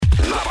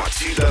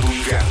saída do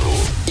inverno.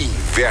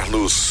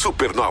 Inverno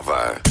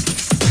Supernova.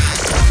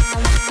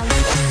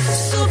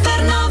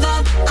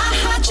 Supernova,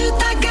 a rádio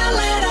da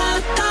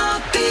galera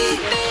top.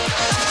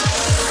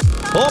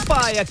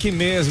 Opa, é aqui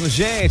mesmo,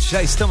 gente.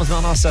 Já estamos na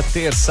nossa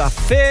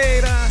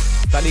terça-feira.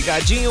 Tá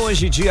ligadinho?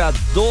 Hoje, dia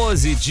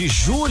 12 de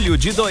julho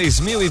de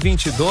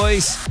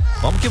 2022.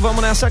 Vamos que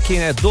vamos nessa aqui,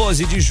 né?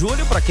 12 de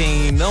julho, pra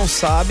quem não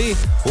sabe,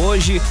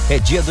 hoje é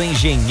dia do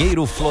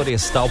engenheiro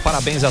florestal.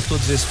 Parabéns a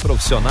todos esses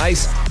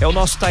profissionais. É o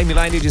nosso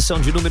Timeline,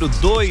 edição de número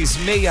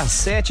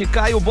 267.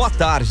 Caio, boa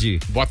tarde.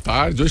 Boa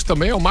tarde. Hoje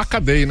também é o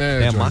Macadei,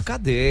 né? É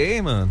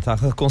Macadei, mano. Tá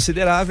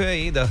considerável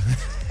ainda.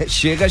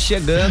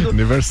 Chegando.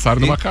 Aniversário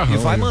do macarrão. E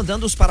vai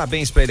mandando os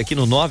parabéns pra ele aqui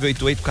no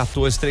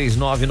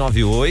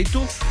 988-14-3998,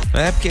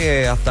 né?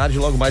 Porque à tarde,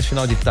 logo mais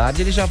final de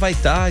tarde, ele já vai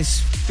estar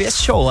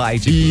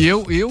specialite. E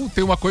eu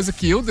tenho uma coisa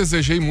que eu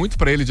desejei muito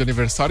pra ele de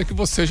aniversário que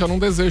você já não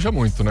deseja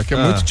muito, né? Que é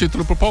muito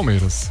título pro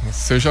Palmeiras.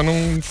 Você já não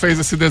fez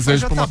esse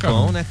desejo pro macarrão.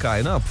 Tá bom, né,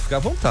 Caio? Não, fica à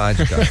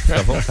vontade, cara. Fica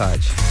à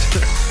vontade.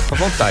 Fica à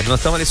vontade. Nós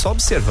estamos ali só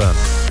observando.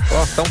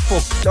 Ó, tá um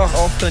pouco.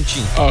 Ó, o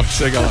cantinho. Ó,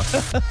 chega lá.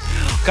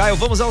 Caio,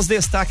 vamos aos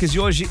destaques de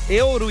hoje.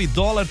 Euro e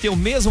dólar têm o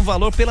mesmo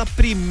valor pela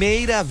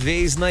primeira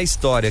vez na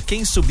história.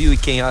 Quem subiu e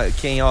quem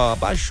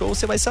abaixou,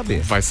 você vai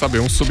saber. Vai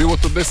saber. Um subiu,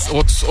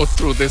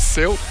 outro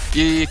desceu.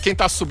 E quem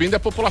tá subindo é a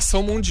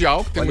população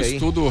mundial, que tem um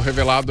estudo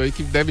revelado aí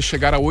que deve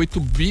chegar a 8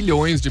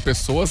 bilhões de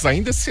pessoas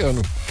ainda esse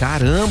ano.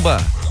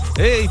 Caramba!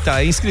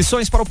 Eita,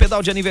 inscrições para o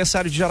pedal de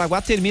aniversário de Jaraguá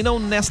terminam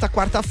nesta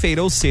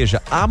quarta-feira, ou seja,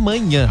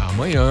 amanhã.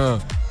 Amanhã.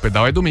 O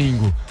pedal é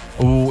domingo.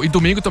 E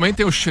domingo também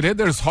tem o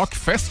Schroeder's Rock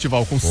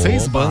Festival com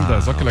 6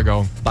 bandas, olha que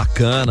legal.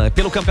 Bacana.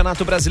 Pelo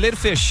Campeonato Brasileiro,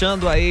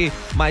 fechando aí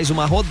mais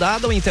uma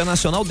rodada, o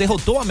Internacional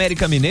derrotou o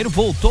América Mineiro,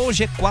 voltou ao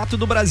G4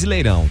 do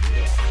Brasileirão.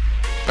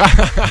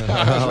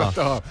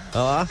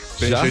 Ó,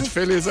 tem gente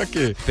feliz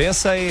aqui.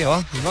 Pensa aí, ó,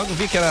 logo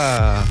vi que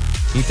era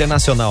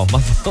Internacional.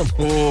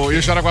 E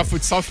o Jaraguá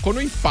Futsal ficou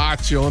no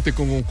empate ontem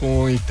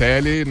com o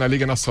Intelli na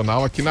Liga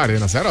Nacional aqui na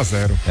Arena,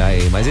 0-0.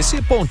 Aí, mas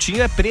esse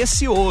pontinho é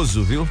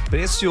precioso, viu?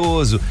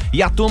 Precioso.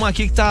 E a turma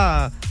aqui que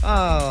tá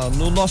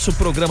no nosso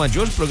programa de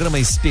hoje, programa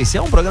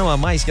especial, um programa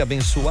mais que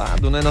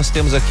abençoado, né? Nós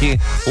temos aqui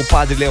o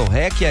Padre Léo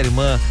Heck e a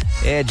Irmã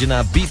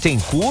Edena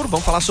Bitencourt.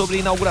 Vamos falar sobre a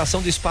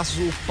inauguração do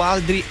Espaço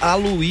Padre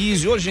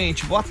Aloisio. Ô,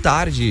 gente, boa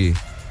tarde.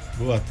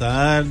 Boa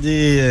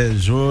tarde,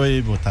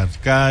 Joy, boa tarde,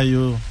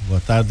 Caio,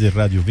 boa tarde,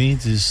 Rádio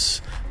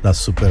Vintes da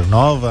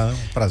Supernova.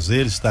 Um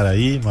prazer estar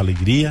aí, uma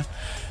alegria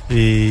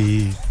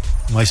e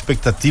uma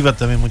expectativa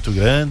também muito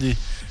grande.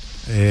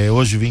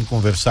 Hoje vim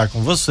conversar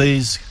com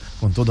vocês,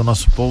 com todo o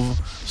nosso povo,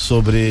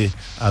 sobre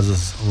a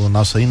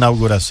nossa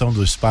inauguração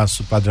do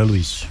Espaço Padre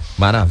Aloisio.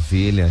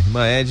 Maravilha.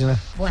 Irmã Edna.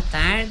 Boa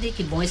tarde,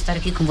 que bom estar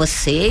aqui com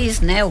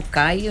vocês, né? O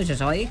Caio, o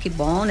Joy, que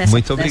bom nessa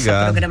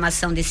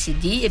programação desse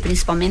dia,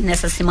 principalmente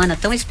nessa semana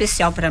tão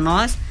especial para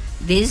nós.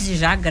 Desde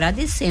já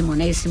agradecemos,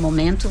 né? Esse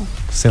momento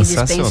que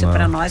dispensa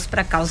para nós,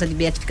 para a causa de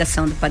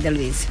beatificação do Padre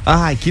Aloisio.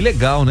 Ai, que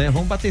legal, né?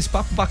 Vamos bater esse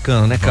papo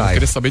bacana, né, Caio? Vamos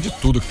querer saber de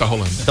tudo que tá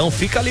rolando. Então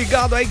fica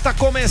ligado aí que tá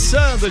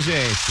começando,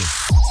 gente.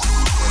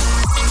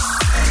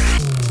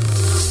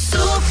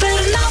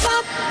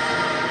 Supernova.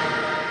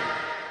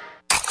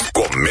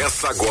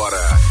 Começa agora.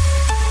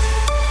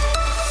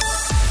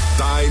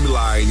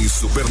 Timeline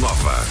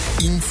Supernova.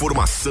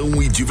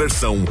 Informação e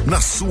diversão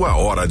na sua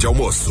hora de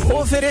almoço.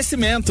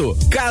 Oferecimento: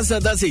 Casa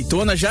da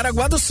Azeitona,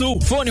 Jaraguá do Sul.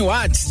 Fone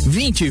Whats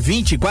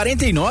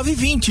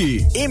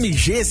 2020-4920.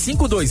 MG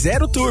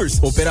 520 Tours.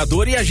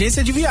 Operador e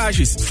agência de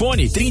viagens.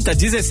 Fone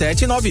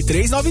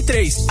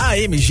 3017-9393. A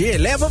MG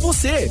leva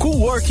você.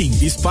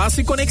 Coworking, espaço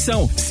e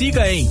conexão.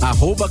 Siga em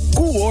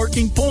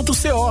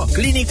 @coworking.co.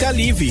 Clínica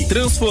Live,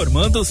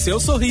 transformando o seu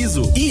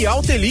sorriso. E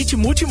Altelite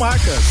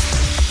Multimarcas.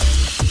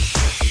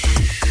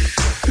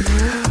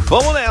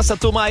 Vamos nessa,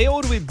 turma.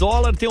 Euro e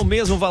dólar têm o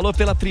mesmo valor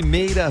pela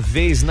primeira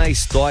vez na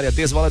história. A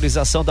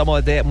desvalorização da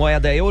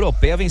moeda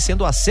europeia vem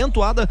sendo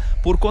acentuada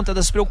por conta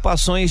das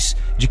preocupações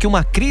de que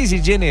uma crise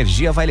de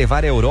energia vai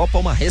levar a Europa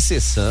a uma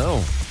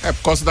recessão.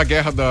 Por causa da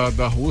guerra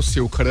da Rússia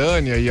e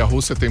Ucrânia, e a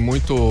Rússia tem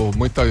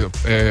muita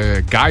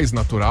gás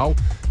natural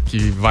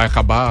que vai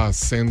acabar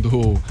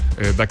sendo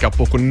daqui a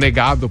pouco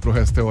negado para o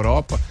resto da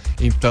Europa.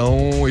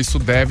 Então isso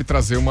deve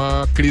trazer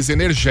uma crise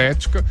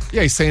energética, e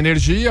aí sem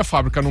energia a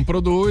fábrica não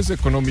produz, a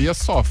economia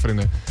sofre,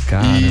 né?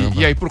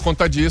 E aí por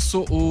conta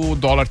disso o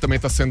dólar também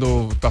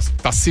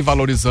tá se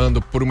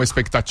valorizando por uma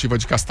expectativa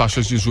de que as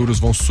taxas de juros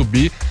vão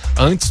subir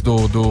antes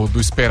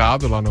do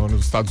esperado lá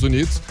nos Estados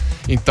Unidos.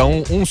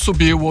 Então um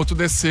subiu, o outro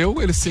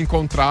desceu, eles se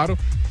encontraram,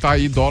 tá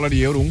aí dólar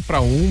e euro 1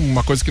 para 1,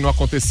 uma coisa que não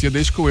acontecia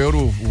desde que o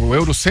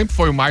euro sempre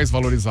foi o mais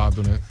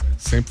valorizado, né?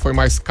 Sempre foi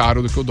mais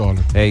caro do que o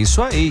dólar. É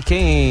isso aí.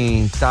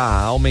 Quem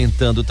tá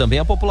aumentando também,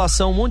 a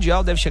população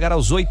mundial deve chegar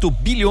aos 8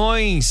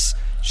 bilhões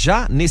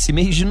já nesse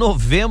mês de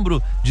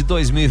novembro de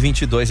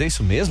 2022. É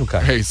isso mesmo,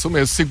 cara? É isso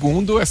mesmo.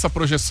 Segundo essa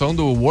projeção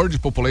do World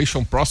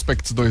Population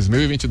Prospects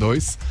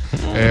 2022,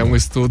 é um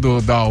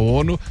estudo da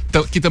ONU,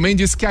 que também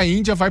diz que a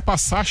Índia vai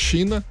passar a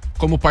China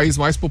como o país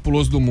mais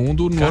populoso do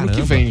mundo no ano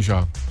que vem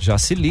já. Já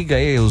se liga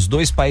aí, os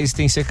dois países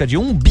têm cerca de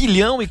 1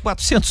 bilhão e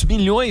 400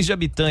 milhões de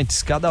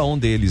habitantes, cada um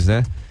deles,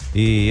 né?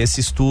 E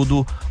esse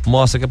estudo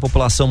mostra que a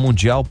população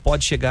mundial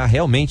pode chegar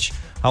realmente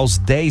aos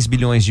 10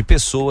 bilhões de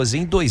pessoas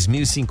em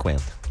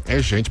 2050. É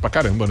gente pra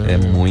caramba, né? É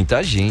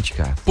muita gente,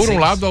 cara. Por um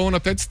lado, a ONU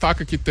até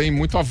destaca que tem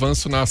muito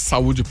avanço na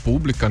saúde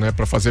pública, né?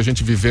 Pra fazer a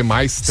gente viver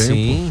mais tempo.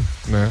 Sim.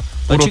 Né?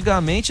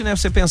 Antigamente, né?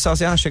 Você pensava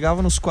assim,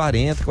 chegava nos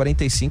 40,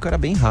 45, era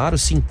bem raro.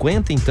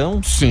 50,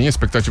 então... Sim, a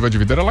expectativa de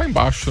vida era lá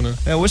embaixo, né?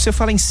 Hoje você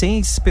fala em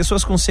 100,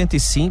 pessoas com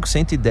 105,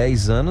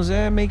 110 anos,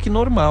 é meio que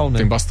normal, né?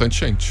 Tem bastante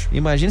gente.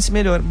 Imagina se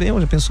melhor. Meu,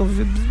 já pensou?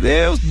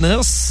 Deus,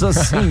 nossa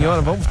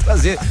senhora, vamos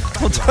trazer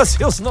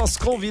os nossos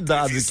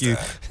convidados aqui.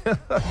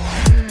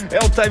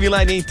 É o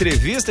Timeline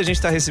Entrevista, a gente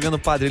está recebendo o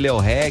Padre Léo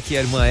Heck e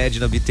a Irmã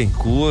Edena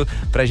Bitencourt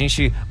pra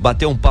gente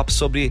bater um papo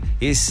sobre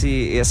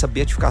essa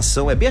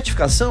beatificação. É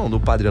beatificação do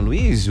Padre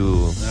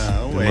Aloisio?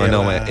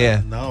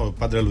 Não, o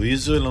Padre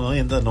Aloisio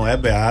ainda não é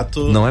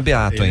beato. Não é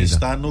beato ainda. Ele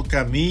está no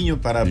caminho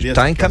para a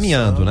beatificação. Está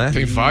encaminhando, né?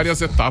 Tem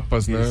várias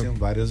etapas, né? Tem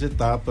várias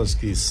etapas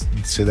que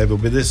se deve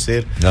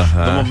obedecer.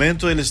 No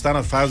momento ele está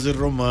na fase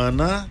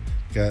romana,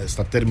 que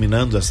está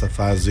terminando essa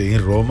fase em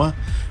Roma,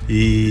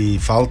 e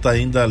falta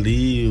ainda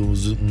ali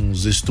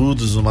uns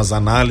estudos, umas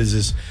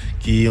análises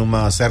que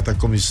uma certa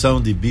comissão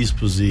de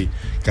bispos e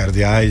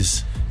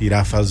cardeais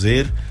irá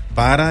fazer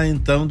para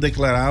então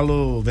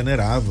declará-lo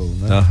venerável,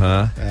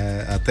 né?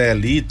 Até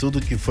ali tudo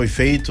que foi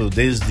feito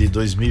desde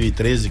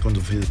 2013, quando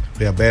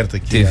foi aberta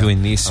aqui teve o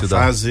início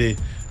da fase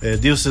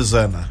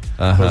diocesana.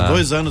 Foram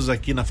 2 anos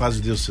aqui na fase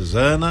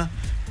diocesana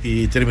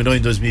e terminou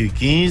em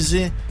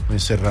 2015, o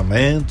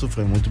encerramento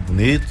foi muito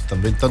bonito,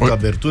 também tanto a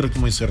abertura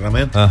como o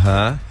encerramento.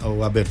 A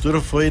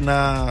abertura foi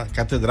na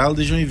Catedral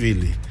de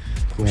Joinville,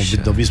 com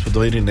o bispo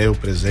Dom Irineu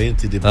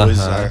presente, e depois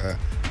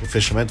o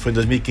fechamento foi em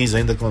 2015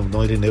 ainda com o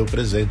Dom Irineu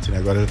presente, né?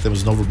 Agora já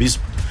temos novo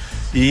bispo,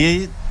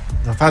 e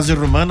a fase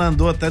romana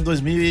andou até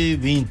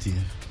 2020,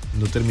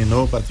 não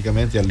terminou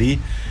praticamente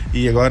ali,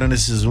 e agora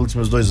nesses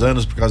últimos 2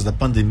 anos, por causa da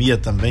pandemia,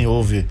 também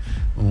houve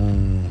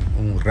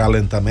um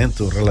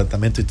rallentamento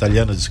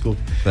italiano,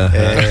 desculpe,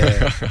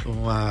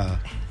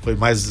 foi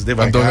mais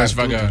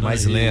devagar,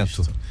 mais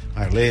lento,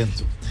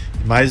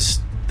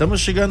 mas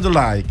estamos chegando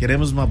lá e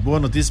queremos uma boa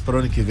notícia para o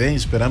ano que vem.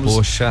 Esperamos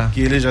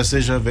que ele já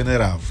seja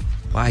venerável.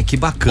 Ai, que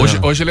bacana.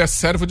 Hoje ele é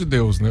servo de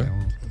Deus, né?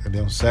 Ele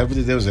é um servo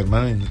de Deus,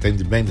 irmã,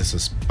 entende bem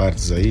dessas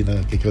partes aí,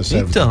 né? O que é o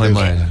servo de Deus?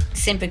 Irmã,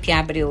 sempre que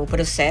abre o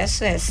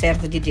processo é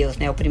servo de Deus,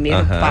 né? O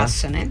primeiro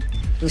passo, né?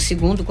 O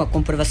segundo, com a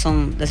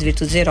comprovação das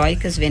virtudes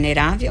heróicas,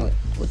 venerável.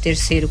 O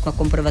terceiro, com a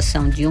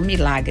comprovação de um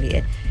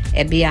milagre,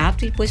 é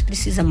beato, e depois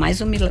precisa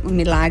mais um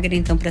milagre,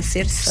 então, para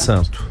ser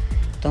santo.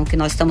 Então, o que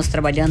nós estamos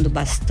trabalhando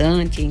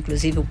bastante,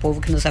 inclusive o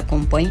povo que nos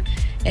acompanha,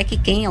 é que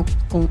quem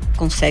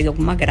consegue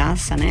alguma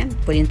graça, né,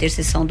 por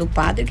intercessão do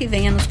padre, que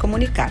venha nos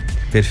comunicar.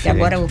 Perfeito. E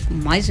agora o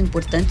mais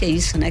importante é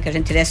isso, né, que a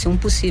gente tivesse um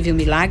possível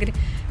milagre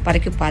para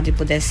que o padre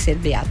pudesse ser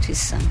beato e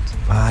santo.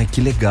 Ai,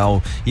 que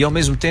legal. E ao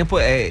mesmo tempo,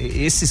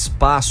 esse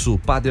espaço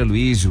Padre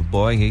Aloisio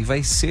Boing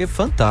vai ser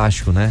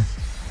fantástico, né?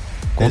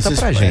 Conta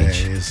pra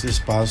gente. Esse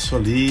espaço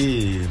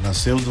ali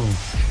nasceu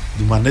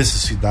de uma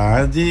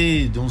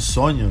necessidade, de um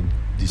sonho,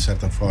 de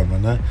certa forma,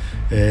 né?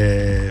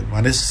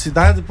 Uma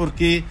necessidade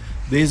porque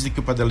desde que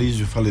o Padre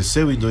Aloisio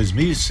faleceu em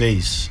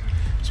 2006,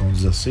 são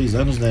 16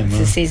 anos, né, irmã?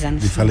 16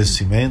 anos. De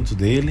falecimento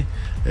dele,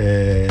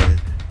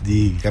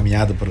 de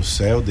caminhada para o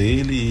céu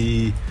dele,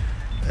 e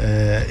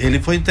ele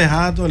foi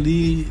enterrado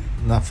ali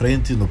na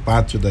frente, no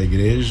pátio da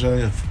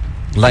igreja.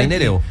 Lá em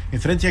Nereu. Em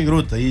frente à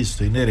gruta,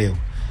 isso, em Nereu.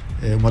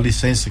 É uma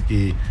licença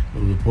que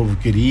o povo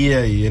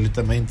queria, e ele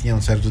também tinha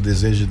um certo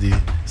desejo de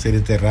ser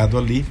enterrado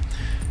ali.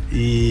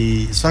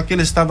 E só que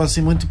ele estava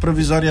assim muito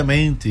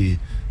provisoriamente,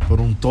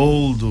 por um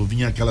toldo,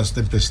 vinha aquelas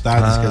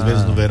tempestades que às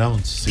vezes no verão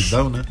se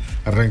dão, né?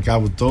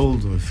 Arrancava o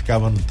toldo,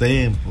 ficava no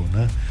tempo,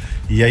 né?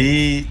 E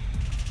aí,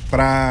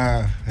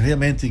 para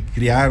realmente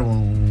criar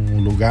um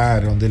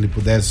lugar onde ele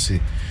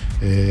pudesse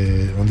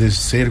onde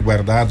ser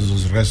guardados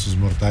os restos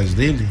mortais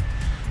dele,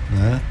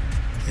 né?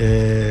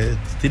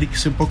 Teria que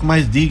ser um pouco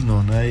mais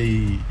digno, né?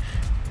 E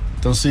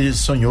então se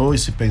sonhou e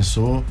se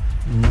pensou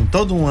em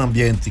todo um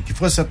ambiente que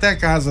fosse até a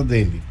casa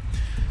dele.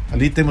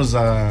 Ali temos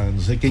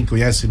não sei quem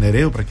conhece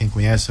Nereu, para quem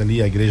conhece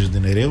ali a igreja de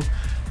Nereu,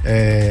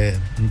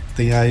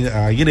 tem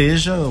a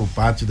igreja, o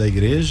pátio da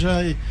igreja,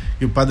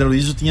 e o Padre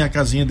Aloisio tinha a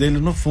casinha dele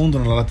no fundo,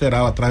 na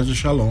lateral, atrás do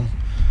Shalom.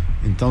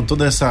 Então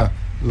toda essa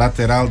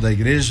lateral da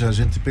igreja, a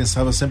gente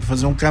pensava sempre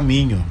fazer um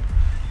caminho,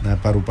 né,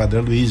 para o Padre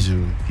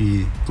Aloisio,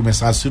 que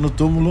começasse no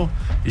túmulo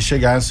e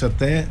chegasse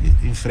até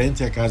em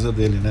frente à casa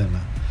dele, né?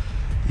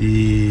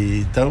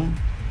 E então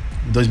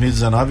em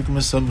 2019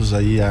 começamos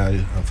aí a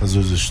fazer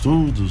os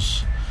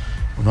estudos.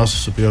 O nosso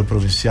superior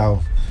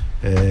provincial,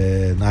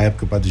 na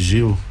época o Padre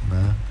Gil,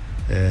 né?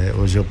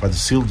 Hoje é o Padre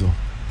Sildo,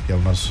 que é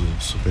o nosso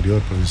superior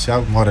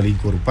provincial, mora ali em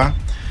Corupá,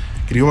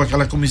 criou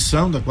aquela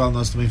comissão da qual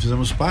nós também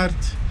fizemos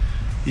parte,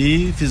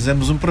 e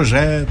fizemos um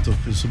projeto,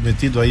 foi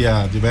submetido aí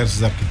a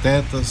diversos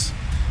arquitetas,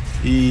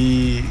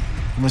 e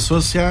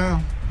começou-se a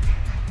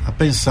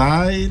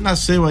pensar e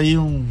nasceu aí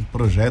um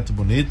projeto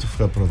bonito,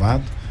 foi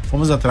aprovado.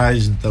 Fomos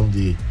atrás então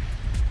de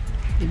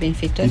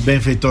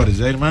benfeitores.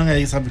 A irmã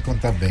aí sabe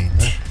contar bem,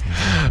 né?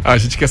 A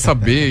gente quer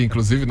saber,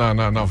 inclusive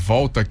na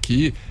volta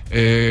aqui,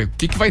 o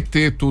que vai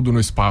ter tudo no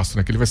espaço,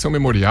 né? Que ele vai ser um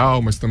memorial,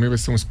 mas também vai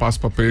ser um espaço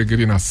para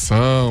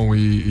peregrinação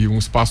e um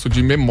espaço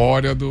de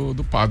memória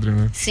do padre,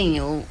 né? Sim,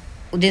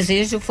 o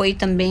desejo foi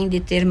também de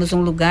termos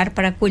um lugar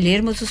para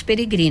acolhermos os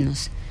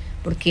peregrinos,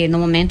 porque no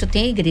momento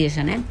tem a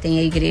igreja, né? Tem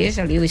a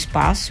igreja ali, o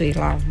espaço, e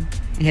lá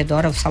em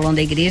redor ao salão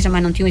da igreja,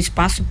 mas não tinha um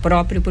espaço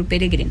próprio para o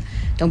peregrino.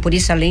 Então, por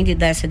isso, além de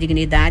dar essa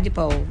dignidade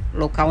para o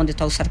local onde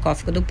está o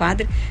sarcófago do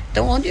padre,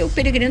 então, onde o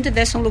peregrino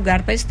tivesse um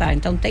lugar para estar.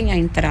 Então, tem a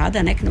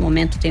entrada, né? Que no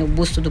momento tem o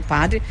busto do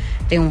padre,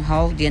 tem um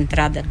hall de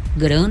entrada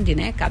grande,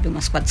 né? Cabe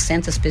umas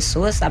 400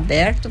 pessoas,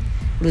 aberto,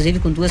 inclusive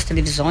com 2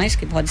 televisões,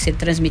 que pode ser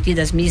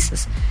transmitidas as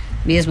missas,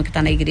 mesmo que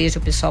está na igreja,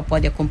 o pessoal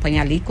pode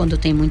acompanhar ali, quando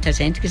tem muita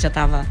gente, que já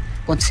estava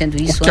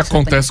acontecendo isso. O que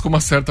acontece com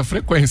uma certa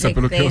frequência,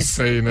 pelo que eu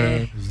sei,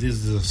 né? Os dias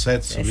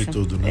 17,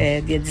 sobretudo,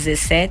 né? Dia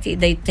 17, e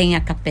daí tem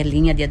a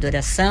capelinha de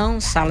adoração,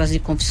 salas de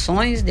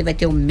confissões, daí vai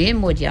ter o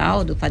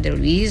memorial do Padre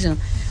Aloisio,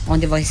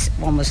 onde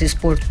vamos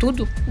expor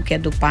tudo o que é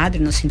do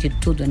padre, no sentido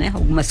tudo, né?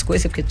 Algumas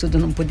coisas, porque tudo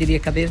não poderia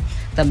caber,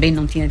 também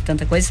não tinha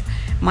tanta coisa,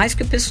 mas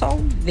que o pessoal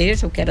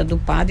veja o que era do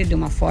padre de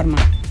uma forma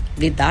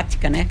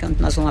didática, né? Que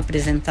nós vamos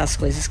apresentar as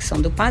coisas que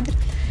são do padre,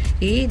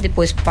 e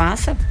depois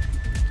passa,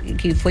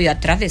 que foi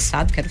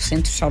atravessado, que era o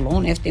Centro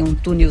Shalom, né? Tem um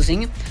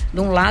túnelzinho, de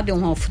um lado é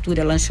uma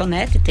futura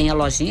lanchonete, tem a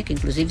lojinha, que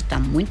inclusive está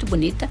muito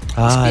bonita,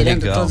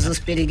 esperando legal. Todos os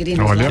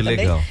peregrinos. Olha, lá que também.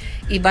 Legal.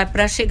 E vai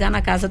para chegar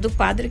na casa do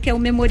padre, que é o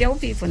memorial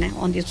vivo, né?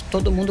 Onde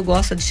todo mundo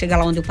gosta de chegar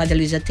lá onde o Padre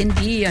Aloisio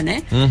atendia,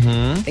 né?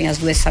 Uhum. Tem as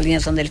 2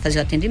 salinhas onde ele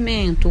fazia o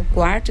atendimento, o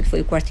quarto, que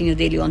foi o quartinho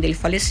dele onde ele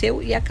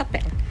faleceu, e a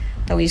capela.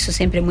 Então isso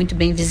sempre é muito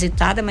bem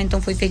visitada, mas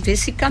então foi feito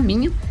esse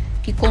caminho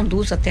que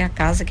conduz até a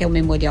casa, que é o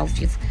memorial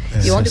vivo.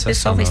 E onde o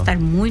pessoal vai estar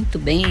muito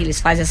bem, eles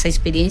fazem essa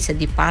experiência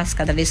de paz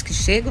cada vez que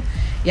chegam,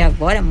 e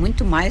agora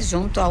muito mais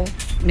junto ao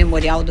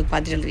memorial do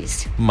Padre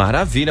Aloisio.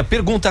 Maravilha.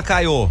 Pergunta,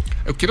 Caio.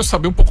 Eu quero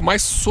saber um pouco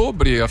mais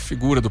sobre a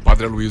figura do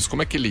Padre Aloisio,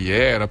 como é que ele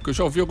era, porque eu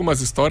já ouvi algumas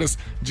histórias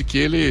de que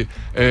ele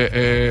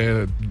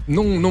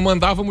não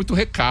mandava muito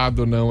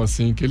recado, não,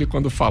 assim, que ele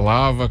quando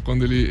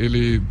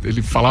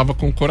ele falava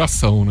com o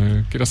coração,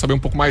 né? Queria saber um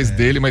pouco mais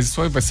dele, mas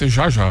isso vai ser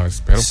já,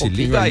 espera um pouquinho. Se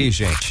liga aí,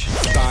 gente.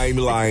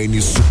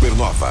 Timeline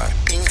Supernova.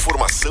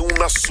 Informação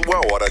na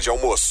sua hora de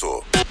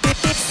almoço.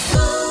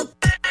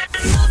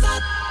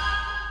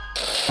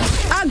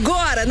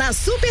 Agora na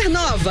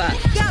Supernova,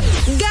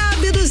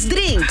 Gabi dos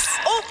Drinks.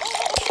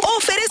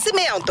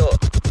 Oferecimento.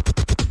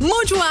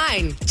 Mood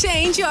Wine,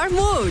 change your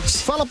mood.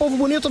 Fala, povo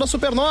bonito da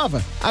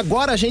Supernova.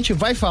 Agora a gente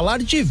vai falar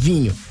de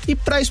vinho. E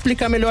pra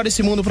explicar melhor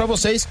esse mundo pra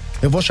vocês,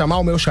 eu vou chamar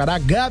o meu xará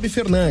Gabi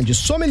Fernandes,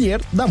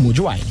 sommelier da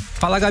Mood Wine.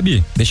 Fala,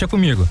 Gabi, deixa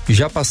comigo.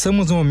 Já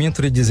passamos o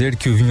momento de dizer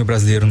que o vinho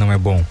brasileiro não é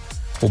bom.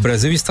 O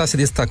Brasil está se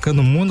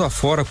destacando mundo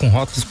afora com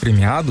rótulos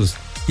premiados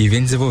e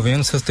vem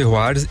desenvolvendo seus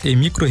terroirs em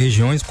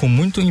micro-regiões com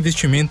muito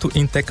investimento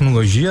em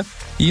tecnologia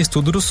e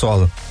estudo do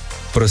solo,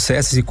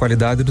 processos e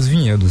qualidade dos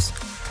vinhedos.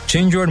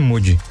 Change your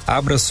mood,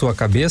 abra sua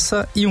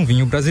cabeça e um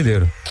vinho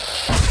brasileiro.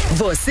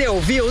 Você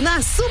ouviu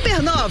na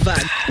Supernova,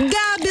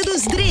 Gabi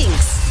dos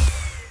Drinks.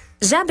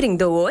 Já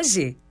brindou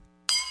hoje?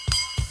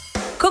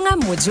 Com a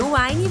Mood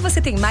Wine, você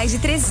tem mais de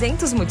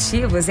 300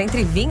 motivos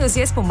entre vinhos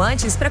e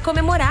espumantes para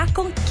comemorar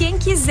com quem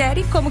quiser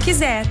e como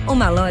quiser.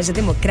 Uma loja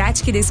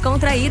democrática e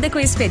descontraída com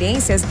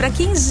experiências para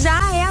quem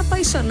já é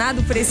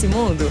apaixonado por esse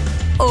mundo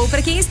ou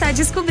para quem está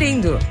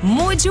descobrindo.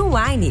 Mood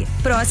Wine,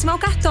 próximo ao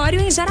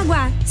cartório em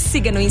Jaraguá.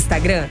 Siga no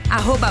Instagram,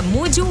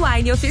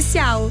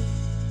 @MoodWineOficial.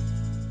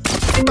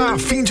 Tá a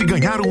fim de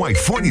ganhar um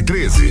iPhone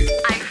 13?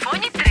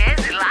 iPhone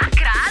 13,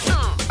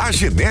 lacrado! A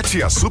Genete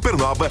e a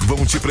Supernova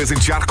vão te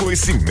presentear com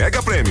esse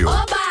mega prêmio.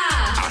 Oba!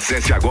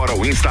 Acesse agora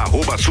o Insta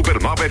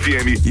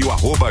 @SupernovaFM e o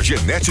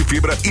 @Genete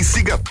Fibra e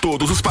siga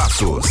todos os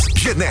passos.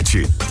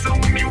 Genete. São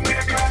 1000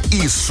 mega.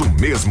 Isso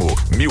mesmo,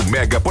 1000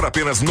 mega por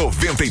apenas R$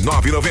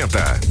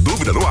 99,90.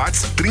 Dúvida no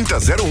WhatsApp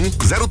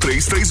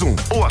 3001-0331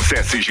 ou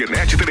acesse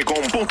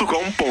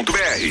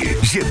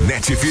genetetelecom.com.br.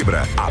 Genete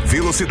Fibra, a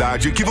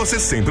velocidade que você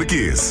sempre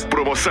quis.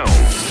 Promoção.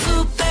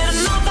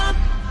 Supernova.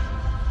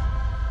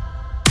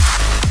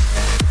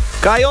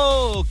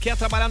 Caio, quer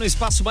trabalhar no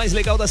espaço mais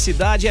legal da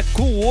cidade? É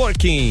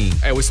Coworking.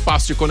 É o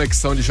espaço de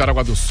conexão de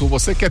Jaraguá do Sul.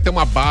 Você quer ter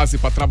uma base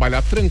para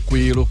trabalhar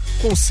tranquilo,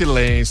 com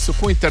silêncio,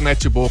 com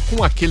internet boa,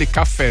 com aquele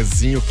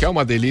cafezinho que é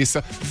uma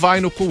delícia? Vai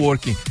no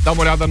Coworking. Dá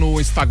uma olhada no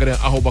Instagram,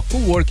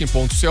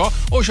 @coworking.co,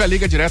 ou já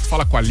liga direto,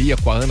 fala com a Lia,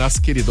 com a Ana, as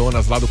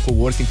queridonas lá do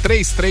Coworking,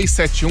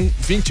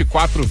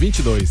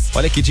 3371-2422.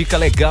 Olha que dica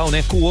legal,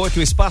 né? Coworking,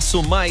 o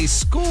espaço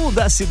mais cool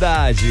da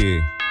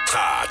cidade.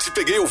 Ah, te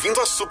peguei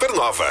ouvindo a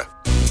Supernova.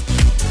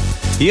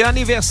 E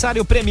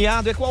aniversário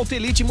premiado é com a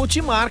Autelite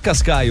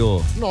Multimarcas,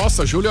 Caio.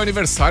 Nossa, julho é o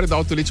aniversário da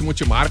Autelite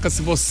Multimarcas.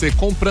 Se você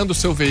comprando o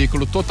seu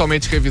veículo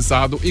totalmente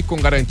revisado e com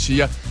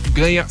garantia,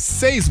 ganha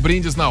 6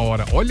 brindes na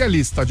hora. Olha a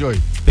lista,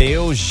 Joey.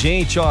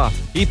 Gente, ó,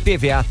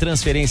 IPVA,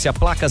 transferência,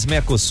 placas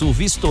Mercosul,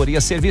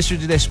 vistoria, serviço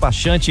de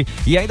despachante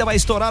e ainda vai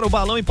estourar o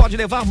balão e pode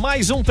levar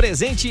mais um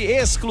presente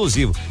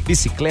exclusivo.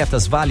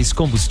 Bicicletas, vales,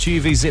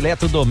 combustíveis,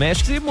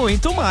 eletrodomésticos e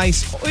muito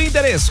mais. O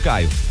endereço,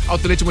 Caio?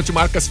 Outlet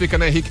Multimarcas fica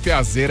na Henrique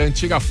Piazeira,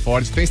 antiga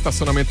Ford, tem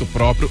estacionamento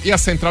próprio e a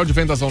central de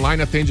vendas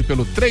online atende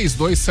pelo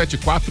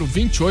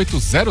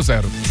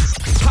 3274-2800.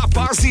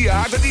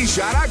 Rapaziada de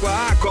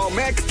Jaraguá, como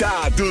é que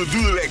tá?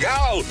 Tudo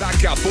legal?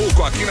 Daqui a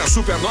pouco aqui na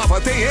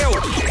Supernova tem eu.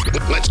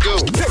 Let's go.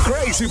 The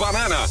Crazy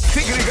Banana.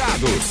 Fique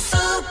ligado.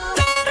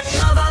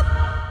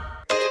 Supernova.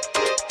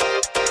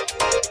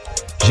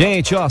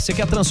 Gente, ó, você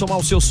quer transformar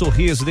o seu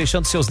sorriso,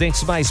 deixando seus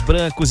dentes mais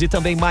brancos e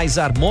também mais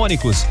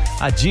harmônicos?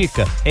 A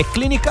dica é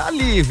Clínica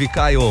Alive,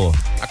 Caio.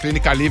 A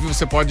Clínica Alive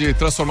você pode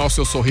transformar o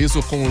seu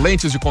sorriso com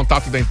lentes de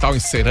contato dental em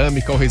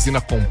cerâmica ou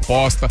resina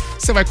composta.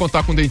 Você vai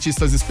contar com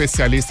dentistas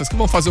especialistas que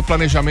vão fazer o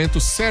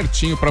planejamento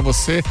certinho para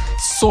você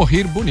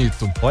sorrir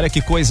bonito. Olha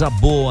que coisa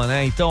boa,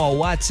 né? Então, ó, o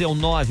WhatsApp é o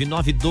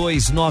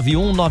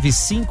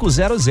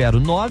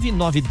 992919500,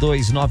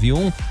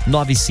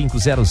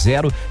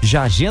 992919500.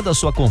 Já agenda a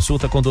sua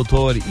consulta com o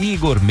doutor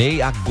Igor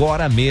May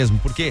agora mesmo,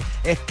 porque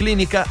é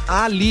Clínica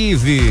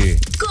Alive.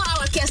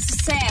 Cola que é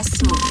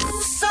sucesso.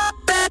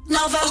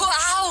 Supernova.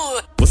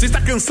 Uau! Você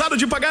está cansado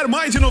de pagar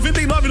mais de R$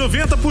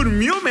 99,90 por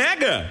 1000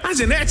 mega? A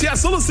Genet é a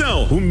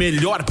solução. O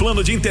melhor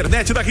plano de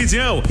internet da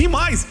região. E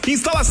mais,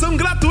 instalação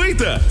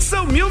gratuita.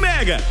 São 1000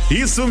 mega.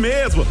 Isso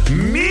mesmo,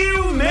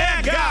 1000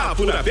 mega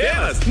por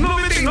apenas R$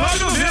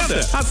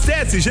 99,90.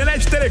 Acesse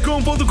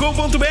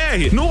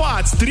genettelecom.com.br no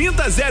WhatsApp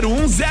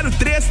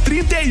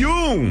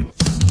 30010331.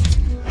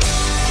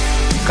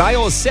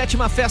 Caio,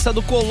 7ª festa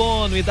do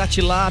Colono e da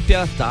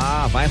Tilápia,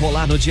 vai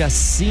rolar no dia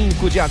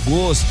 5 de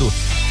agosto.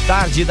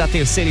 Tarde da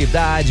terceira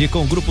idade,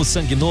 com Grupo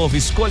Sangue Novo,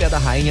 Escolha da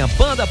Rainha,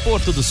 Banda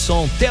Porto do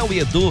Som, Theo e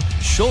Edu,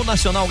 show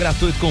nacional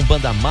gratuito com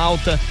Banda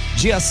Malta.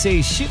 Dia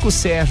 6, Chico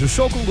Sérgio,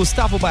 show com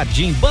Gustavo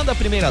Bardim, Banda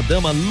Primeira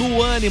Dama,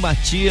 Luane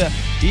Matia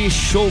e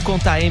show com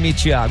Taeme e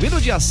Thiago. E no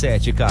dia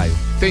 7, Caio?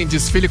 Tem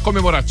desfile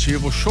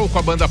comemorativo, show com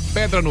a banda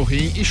Pedra no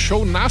Rim e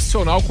show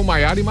nacional com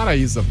Maiara e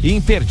Maraísa.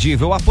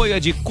 Imperdível, apoio é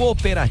de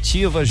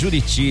Cooperativa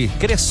Juriti,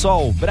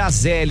 Cressol,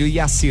 Brasélio e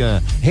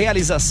Acian.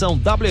 Realização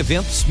W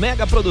Eventos,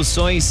 Mega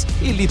Produções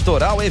e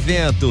Litoral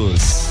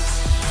Eventos.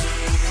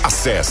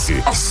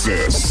 Acesse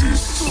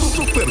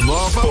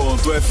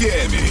supernova.fm.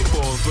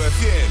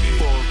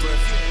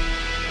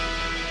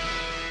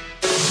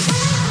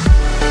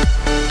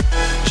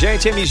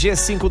 Gente, MG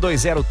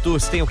 520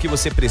 Tours tem o que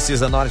você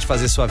precisa na hora de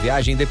fazer sua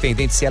viagem,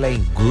 independente se ela é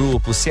em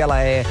grupo, se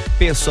ela é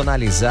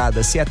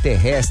personalizada, se é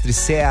terrestre,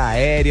 se é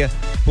aérea,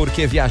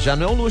 porque viajar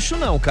não é um luxo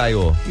não,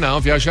 Caio. Não,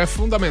 viajar é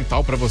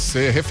fundamental para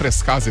você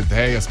refrescar as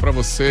ideias, para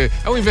você,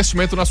 é um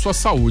investimento na sua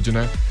saúde,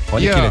 né?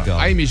 Olha que legal.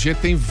 A MG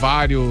tem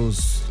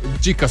vários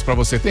dicas para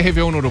você. Tem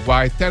Réveillon no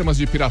Uruguai, Termas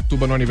de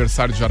Piratuba no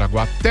aniversário de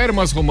Jaraguá,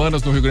 Termas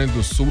Romanas no Rio Grande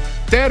do Sul,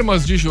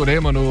 Termas de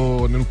Jurema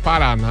no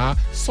Paraná,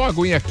 só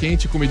aguinha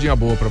quente e comidinha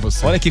boa para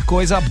você. Olha que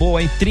coisa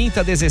boa, hein?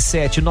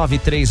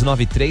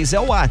 3017-9393 é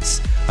o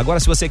WhatsApp.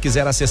 Agora, se você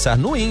quiser acessar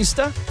no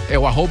Insta, é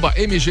o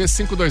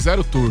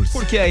 @MG520 Tours.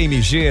 Porque a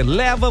MG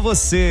leva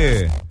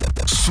você.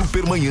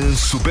 Supermanhã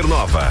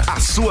Supernova. A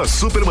sua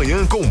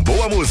Supermanhã com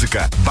boa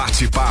música,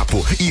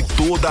 bate-papo e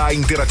toda a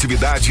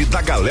interatividade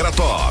da galera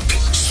top.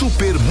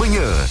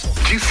 Supermanhã.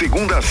 De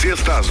segunda a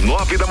sexta às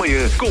 9 da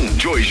manhã com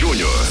Joey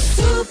Júnior.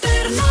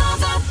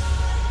 Supernova.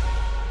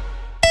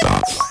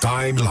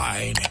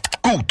 Timeline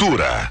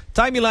Cultura.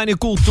 Timeline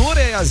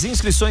Cultura e as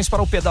inscrições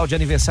para o pedal de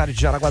aniversário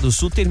de Jaraguá do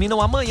Sul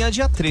terminam amanhã,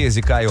 dia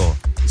 13, Caio.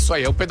 Isso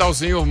aí, é o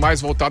pedalzinho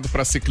mais voltado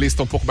para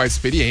ciclista um pouco mais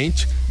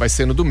experiente. Vai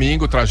ser no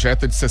domingo, o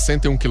trajeto é de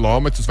 61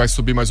 quilômetros, vai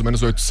subir mais ou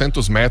menos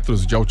 800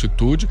 metros de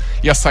altitude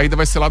e a saída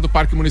vai ser lá do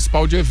Parque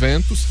Municipal de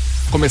Eventos,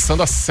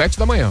 começando às 7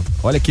 da manhã.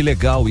 Olha que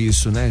legal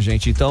isso, né,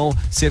 gente? Então,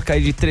 cerca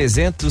de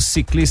 300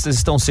 ciclistas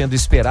estão sendo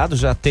esperados,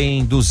 já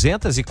tem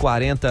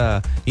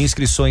 240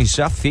 inscrições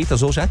já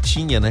feitas ou já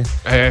tinha, né?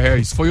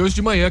 Isso foi hoje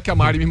de manhã que a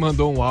Mari me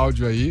mandou um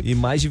áudio aí. E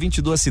mais de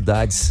 22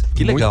 cidades,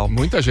 que legal.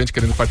 Muita gente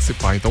querendo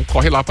participar, então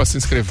corre lá para se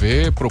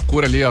inscrever,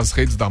 procura ali as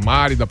redes da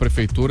Mari, da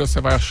Prefeitura,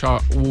 você vai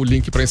achar o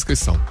link para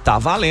inscrição. Tá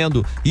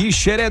valendo. E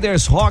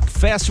Xereders Rock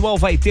Festival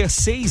vai ter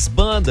 6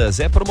 bandas,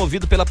 é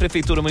promovido pela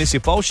Prefeitura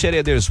Municipal. O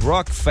Xereders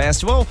Rock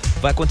Festival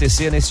vai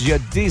acontecer nesse dia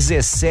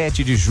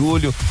 17 de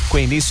julho, com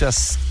início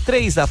às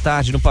 3 da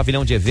tarde no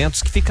pavilhão de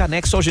eventos, que fica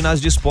anexo ao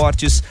ginásio de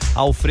esportes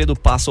Alfredo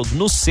Passel,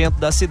 no centro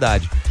da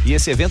cidade. E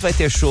esse evento vai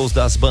ter shows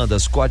das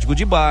bandas Código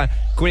de Bar,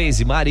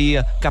 Crazy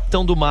Maria,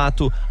 Capitão do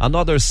Mato,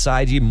 Another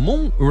Side e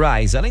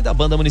Moonrise, além da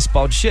banda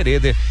municipal de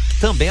Xereder, que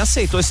também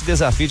aceitou esse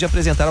desafio de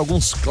apresentar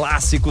alguns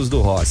clássicos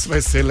do rock. Isso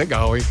vai ser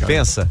legal, hein, cara?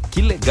 Pensa,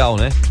 que legal,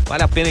 né?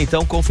 Vale a pena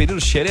então conferir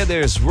o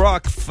Xereders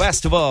Rock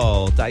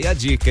Festival. Tá aí a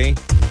dica, hein?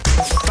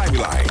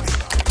 Timeline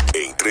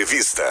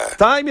Entrevista.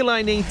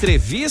 Timeline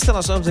Entrevista,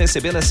 nós vamos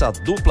recebendo essa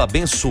dupla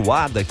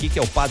abençoada aqui, que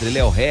é o Padre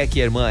Léo Heck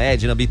e a Irmã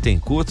Edena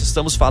Bitencourt.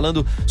 Estamos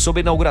falando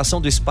sobre a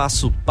inauguração do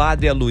Espaço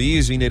Padre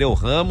Aloisio em Nereu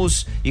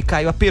Ramos. E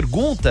Caio, a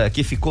pergunta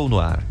que ficou no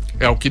ar.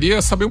 Eu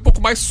queria saber um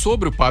pouco mais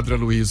sobre o Padre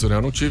Aloisio, né?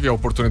 Eu não tive a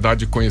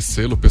oportunidade de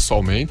conhecê-lo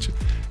pessoalmente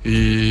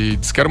e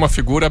diz que era uma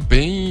figura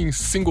bem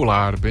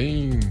singular,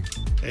 bem...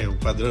 O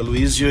Padre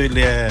Aloisio,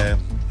 ele é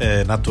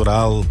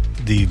natural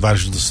de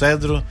Vargem do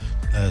Cedro,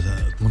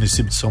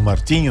 município de São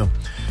Martinho,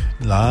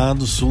 lá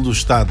do sul do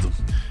estado,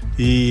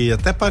 e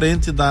até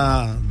parente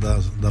da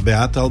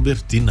Beata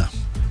Albertina,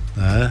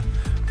 né?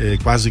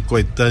 Quase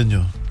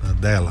coetâneo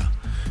dela.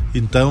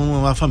 Então,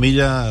 uma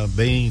família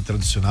bem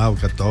tradicional,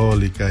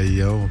 católica, e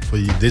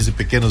foi desde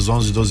pequenos,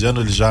 11, 12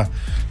 anos, ele já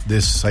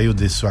saiu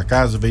de sua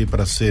casa, veio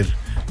para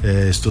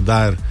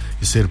estudar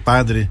e ser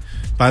padre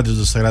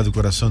do Sagrado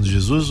Coração de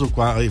Jesus, o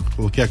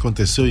que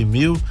aconteceu em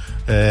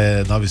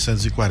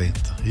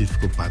 1940. E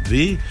ficou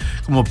padre. E,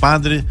 como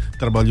padre,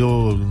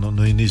 trabalhou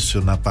no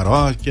início na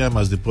paróquia,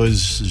 mas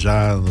depois,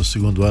 já no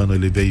segundo ano,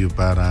 ele veio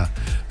para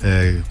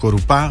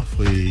Corupá,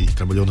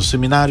 trabalhou no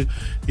seminário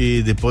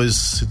e depois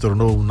se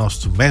tornou o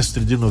nosso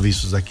mestre de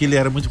noviços. Aqui ele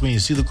era muito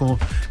conhecido como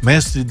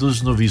mestre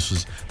dos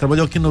noviços.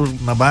 Trabalhou aqui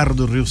na Barra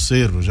do Rio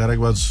Cerro,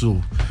 Jaraguá do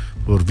Sul,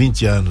 por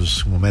 20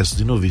 anos como mestre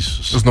de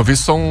noviços. Os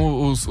noviços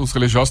são os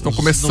religiosos que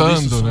estão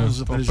começando, né?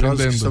 Os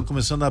religiosos que estão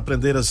começando a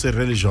aprender a ser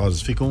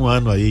religiosos. Fica um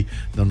ano aí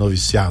no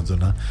noviciado,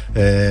 né?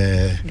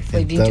 Ele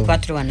foi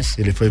 24 anos.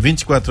 Ele foi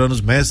 24 anos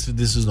mestre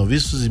desses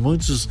noviços, e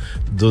muitos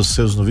dos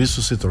seus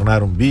noviços se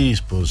tornaram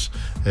bispos,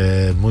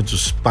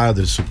 muitos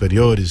padres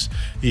superiores,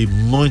 e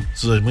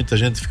muita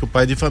gente ficou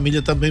pai de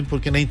família também,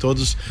 porque nem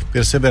todos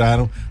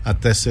perseveraram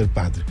até ser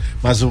padre.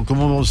 Mas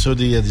como o senhor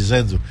ia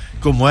dizendo,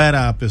 como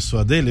era a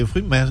pessoa dele, eu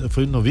fui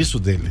noviço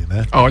dele,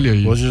 né? Olha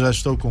aí. Hoje eu já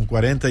estou com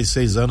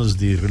 46 anos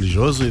de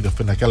religioso, e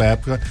naquela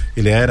época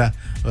ele era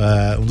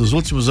um dos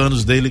últimos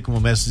anos dele como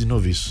mestre de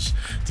noviços.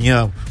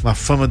 Tinha uma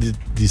fama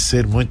de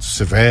ser muito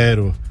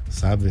severo,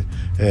 sabe?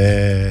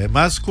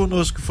 Mas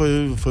conosco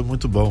foi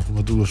muito bom, foi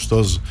muito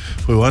gostoso.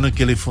 Foi o ano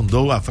que ele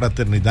fundou a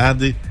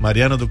Fraternidade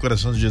Mariana do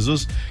Coração de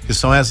Jesus, que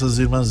são essas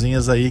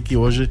irmãzinhas aí que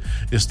hoje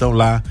estão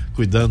lá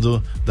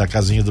cuidando da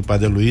casinha do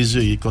Padre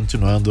Aloisio e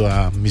continuando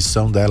a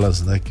missão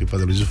delas, né? Que o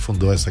Padre Aloisio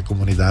fundou essa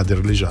comunidade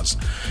religiosa.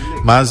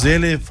 Mas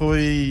ele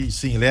foi,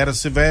 sim, ele era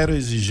severo,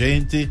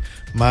 exigente,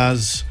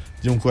 mas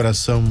de um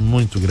coração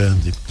muito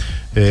grande.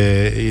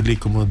 Ele,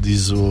 como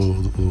diz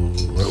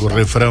o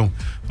refrão,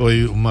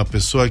 foi uma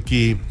pessoa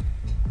que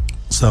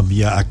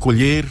sabia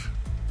acolher,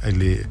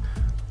 ele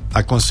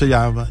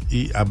aconselhava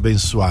e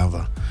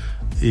abençoava.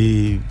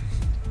 E,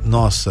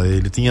 nossa,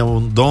 ele tinha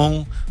um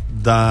dom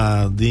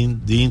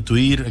de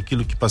intuir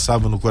aquilo que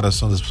passava no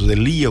coração das pessoas.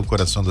 Ele lia o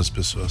coração das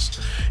pessoas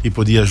e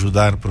podia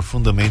ajudar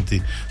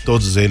profundamente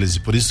todos eles. E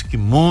por isso que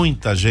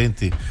muita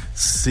gente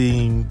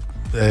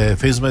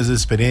fez umas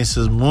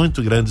experiências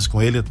muito grandes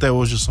com ele, até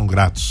hoje são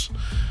gratos.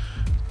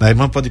 A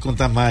irmã pode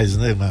contar mais,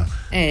 né, irmã?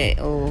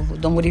 O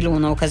Dom Murilo,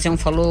 na ocasião,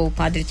 falou: o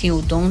padre tinha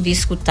o dom de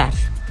escutar,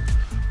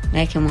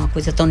 né? Que é uma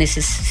coisa tão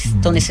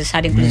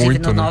necessária, inclusive,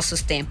 muito, nos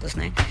nossos tempos,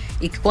 né?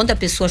 E que quando a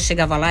pessoa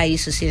chegava lá,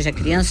 isso seja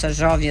criança,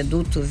 jovem,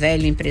 adulto,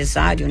 velho,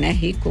 empresário, né?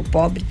 Rico,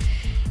 pobre,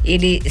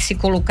 ele se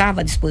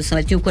colocava à disposição,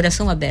 ele tinha o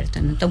coração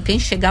aberto, né? Então quem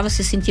chegava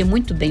se sentia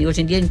muito bem.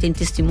 Hoje em dia a gente tem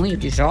testemunho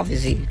de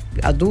jovens e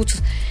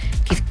adultos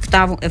que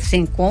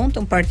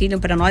contam, partilham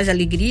para nós a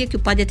alegria que o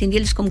padre atendia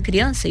eles como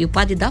criança, e o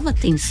padre dava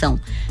atenção.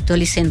 Então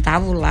eles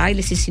sentavam lá,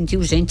 ele se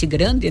sentiu gente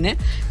grande, né?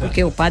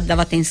 Porque o padre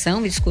dava atenção,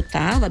 ele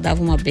escutava,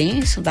 dava uma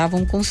bênção, dava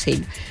um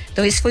conselho.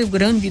 Então esse foi o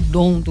grande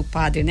dom do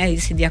padre, né?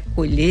 Esse de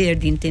acolher,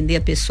 de entender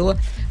a pessoa,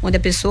 onde a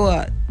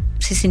pessoa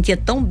se sentia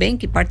tão bem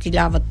que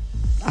partilhava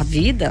a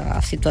vida,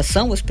 a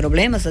situação, os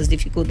problemas, as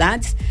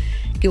dificuldades,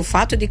 que o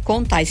fato de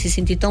contar e se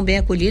sentir tão bem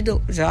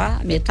acolhido,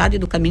 já metade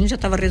do caminho já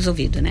estava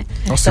resolvido, né?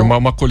 Nossa, então,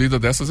 uma acolhida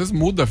dessas às vezes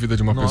muda a vida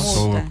de uma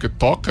pessoa, porque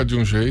toca de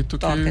um jeito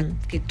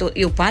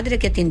e o padre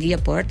que atendia a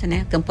porta,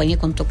 né? A campainha,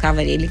 quando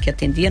tocava, ele que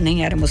atendia,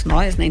 nem éramos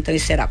nós, né? Então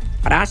isso era a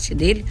praxe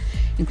dele.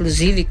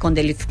 Inclusive, quando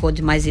ele ficou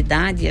de mais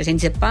idade, a gente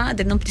dizia: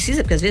 padre, não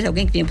precisa, porque às vezes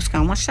alguém que vinha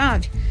buscar uma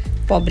chave,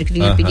 pobre que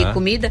vinha pedir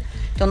comida.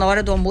 Então na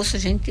hora do almoço a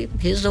gente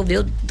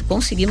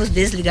conseguimos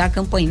desligar a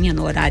campainha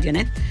no horário,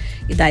 né?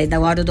 E daí na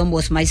hora do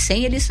almoço, mas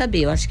sem ele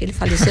saber. Eu acho que ele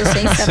faleceu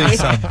sem saber. Sem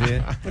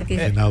saber. Porque,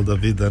 final da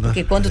vida, né?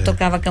 Porque quando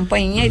tocava a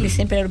campainha, ele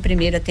sempre era o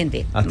primeiro a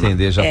atender.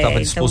 Já estava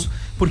disposto. Então,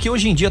 porque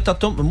hoje em dia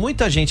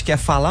muita gente quer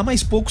falar,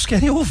 mas poucos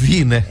querem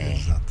ouvir, né?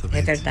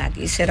 É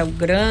verdade. Isso era o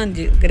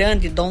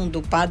grande dom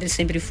do padre,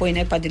 sempre foi,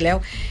 né, Padre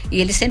Léo? E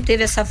ele sempre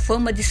teve essa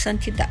fama de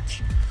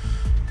santidade.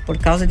 Por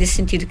causa desse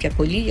sentido que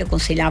acolhia,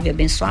 aconselhava e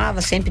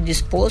abençoava, sempre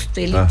disposto,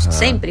 ele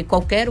sempre,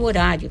 qualquer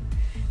horário.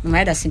 Não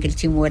era assim que ele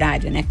tinha um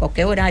horário, né?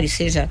 Qualquer horário,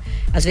 seja,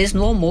 às vezes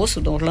no almoço,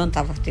 o Dom Orlando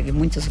teve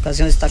muitas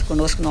ocasiões de estar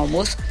conosco no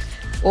almoço,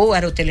 ou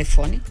era o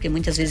telefone, porque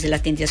muitas vezes ele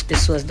atendia as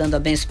pessoas dando a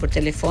bênção por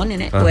telefone,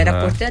 né? Ou era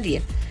a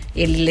portaria.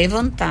 Ele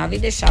levantava e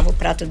deixava o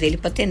prato dele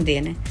para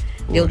atender, né?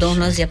 E o Dom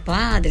Orlando dizia: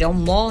 padre,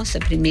 almoça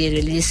primeiro.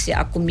 Ele disse: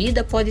 a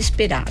comida pode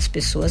esperar, as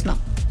pessoas não.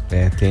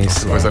 Tem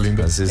esse, coisa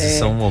linda. Às vezes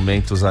são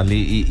momentos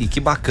ali e que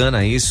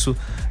bacana isso,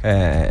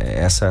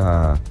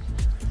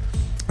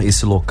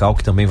 esse local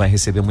que também vai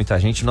receber muita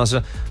gente. Nós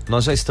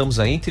já estamos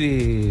aí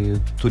entre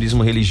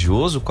turismo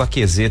religioso com a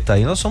Quezeta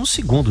aí, nós somos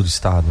segundo do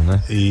estado,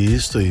 né?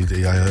 Isso, e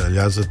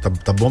aliás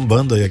tá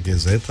bombando aí a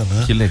Quezeta,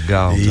 né? Que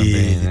legal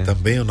também, né? E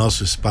também o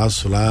nosso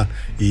espaço lá,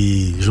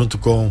 e junto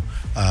com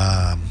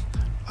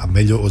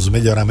os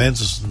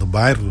melhoramentos no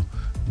bairro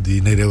de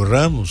Nereu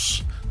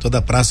Ramos, toda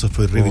a praça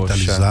foi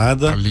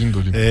revitalizada. Tá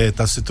lindo.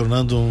 Tá se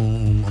tornando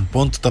um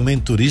ponto também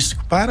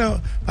turístico para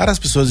as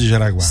pessoas de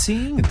Jaraguá.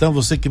 Sim. Então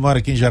você que mora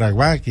aqui em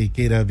Jaraguá, que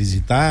queira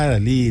visitar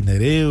ali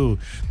Nereu,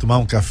 tomar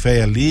um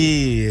café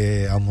ali,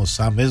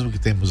 almoçar, mesmo que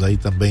temos aí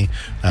também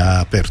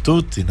a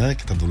Pertuti, né,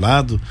 que está do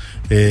lado,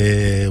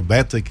 o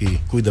Beto que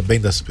cuida bem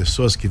das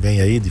pessoas que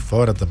vêm aí de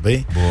fora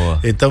também. Boa.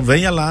 Então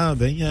venha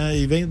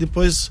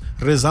depois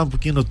rezar um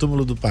pouquinho no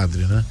túmulo do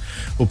padre, né?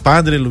 O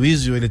Padre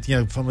Aloisio, ele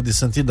tinha fama de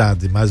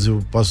santidade, mas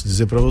eu posso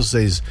dizer para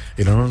vocês,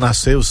 ele não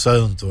nasceu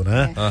santo,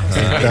 né?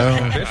 Então,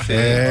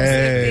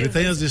 ele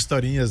tem as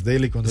historinhas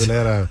dele quando ele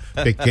era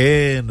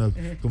pequeno,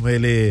 como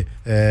ele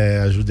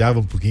ajudava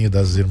um pouquinho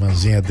das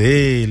irmãzinhas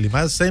dele,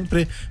 mas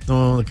sempre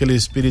naquele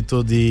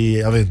espírito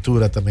de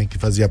aventura também que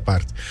fazia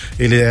parte.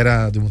 Ele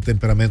era de um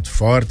temperamento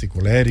forte,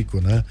 colérico,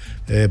 né?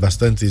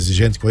 Bastante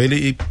exigente com ele,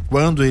 e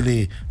quando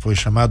ele foi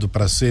chamado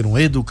para ser um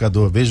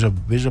educador,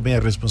 veja bem a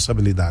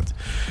responsabilidade,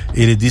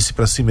 ele disse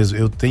para si mesmo: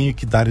 eu tenho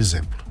que dar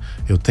exemplo,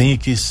 eu tenho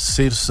que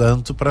ser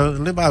santo para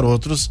levar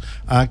outros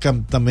a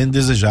também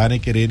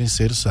desejarem, quererem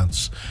ser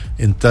santos.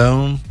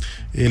 Então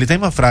ele tem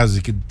uma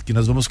frase que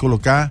nós vamos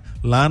colocar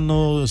lá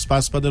no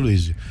Espaço Padre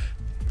Aloisio: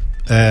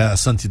 a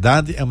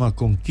santidade é uma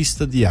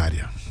conquista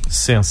diária.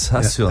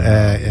 Sensacional.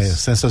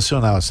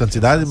 Sensacional. A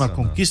santidade é uma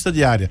conquista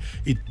diária.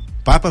 E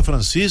Papa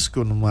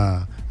Francisco,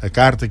 numa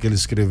carta que ele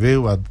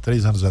escreveu há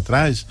 3 anos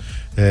atrás,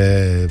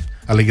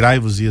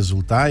 alegrai-vos e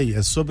exultai,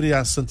 é sobre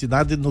a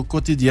santidade no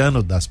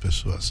cotidiano das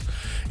pessoas.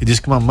 E diz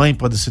que uma mãe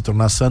pode se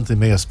tornar santa em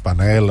meio às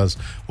panelas,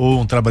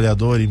 ou um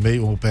trabalhador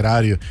um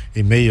operário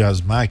em meio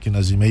às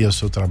máquinas, em meio ao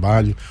seu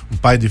trabalho, um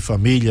pai de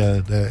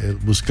família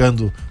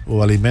buscando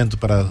o alimento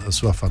para a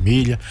sua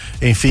família,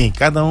 enfim,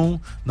 cada um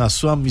na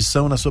sua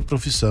missão, na sua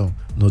profissão,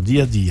 no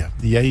dia a dia.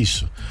 E é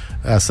isso.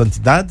 A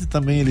santidade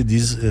também, ele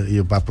diz, e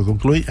o Papa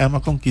conclui, é uma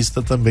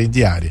conquista também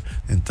diária.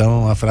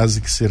 Então a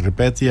frase que se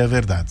repete é a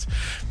verdade.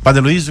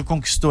 Padre Aloisio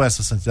conquistou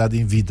essa santidade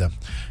em vida,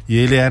 e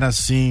ele era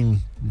assim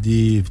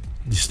de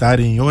estar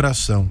em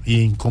oração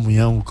e em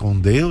comunhão com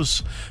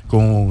Deus,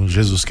 com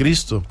Jesus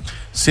Cristo.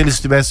 Se ele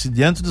estivesse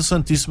diante do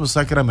Santíssimo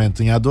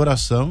Sacramento em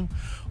adoração,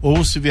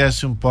 ou se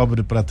viesse um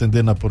pobre para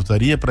atender na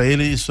portaria, para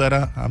ele isso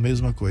era a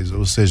mesma coisa,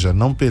 ou seja,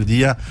 não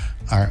perdia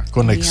a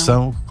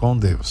conexão com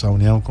Deus, a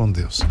união com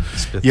Deus.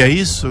 E é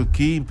isso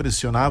que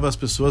impressionava as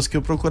pessoas que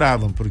o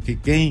procuravam, porque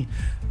quem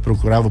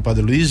procurava o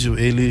Padre Aloisio,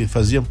 ele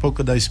fazia um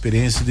pouco da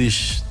experiência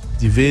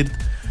de ver,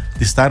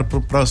 de estar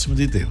próximo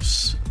de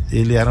Deus.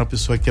 Ele era uma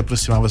pessoa que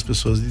aproximava as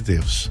pessoas de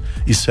Deus.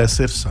 Isso é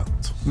ser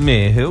santo.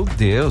 Meu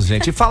Deus,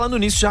 gente. E falando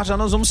nisso, já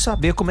nós vamos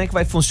saber como é que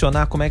vai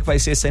funcionar, como é que vai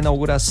ser essa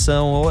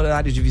inauguração,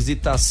 horário de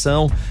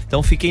visitação.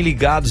 Então fiquem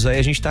ligados aí.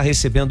 A gente está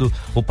recebendo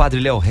o Padre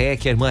Léo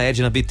Heck, a Irmã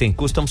Edena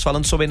Bitencourt. Estamos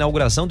falando sobre a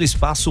inauguração do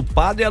Espaço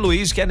Padre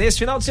Aloisio, que é nesse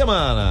final de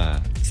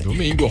semana.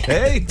 Domingo.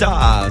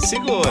 Eita,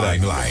 segura.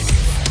 Timeline.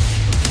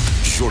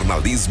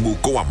 Jornalismo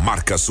com a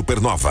marca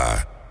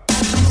Supernova.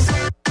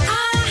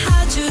 A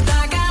rádio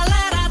da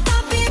galera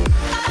top.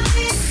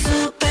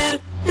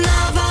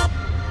 Supernova.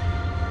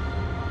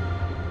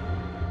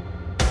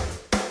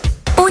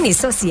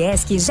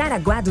 Unisociesc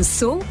Jaraguá do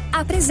Sul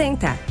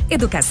apresenta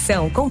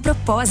Educação com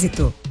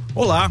Propósito.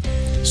 Olá,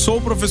 sou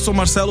o professor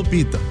Marcelo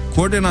Pita,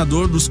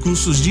 coordenador dos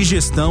cursos de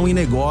Gestão e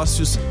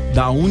Negócios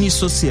da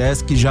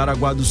Unisociesc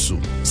Jaraguá do Sul.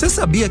 Você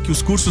sabia que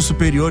os cursos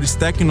superiores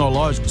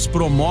tecnológicos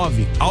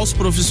promovem aos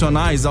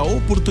profissionais a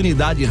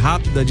oportunidade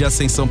rápida de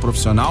ascensão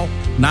profissional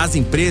nas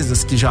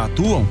empresas que já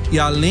atuam? E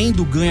além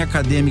do ganho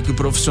acadêmico e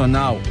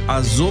profissional,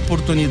 as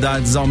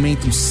oportunidades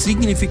aumentam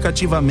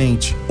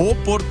significativamente,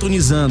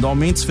 oportunizando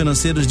aumentos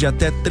financeiros de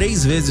até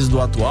 3 vezes do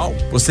atual?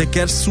 Você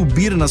quer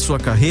subir na sua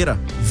carreira?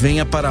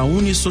 Venha para a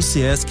Unisociesc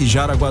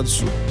Jaraguá do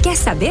Sul. Quer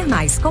saber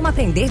mais como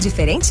aprender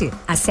diferente?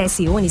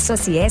 Acesse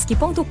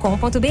unisociesc.com.br.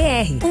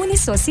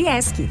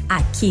 Unisociesc.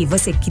 Aqui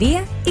você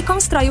cria e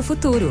constrói o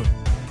futuro.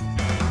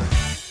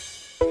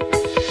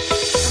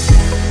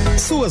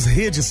 Suas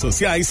redes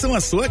sociais são a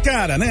sua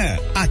cara, né?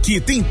 Aqui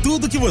tem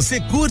tudo que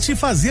você curte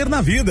fazer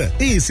na vida.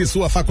 E se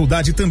sua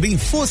faculdade também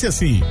fosse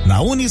assim?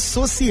 Na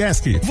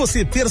Unisociesc,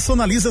 você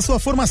personaliza sua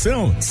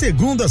formação,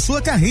 segundo a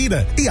sua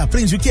carreira, e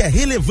aprende o que é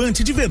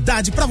relevante de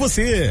verdade pra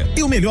você.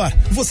 E o melhor,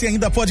 você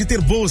ainda pode ter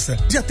bolsa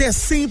de até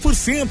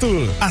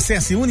 100%.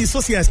 Acesse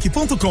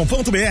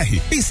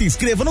unisociesc.com.br e se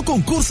inscreva no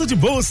concurso de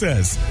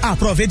bolsas. A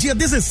prova é dia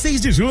 16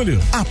 de julho.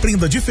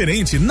 Aprenda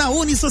diferente na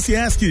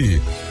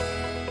Unisociesc.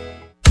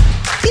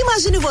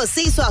 Imagine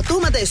você e sua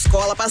turma da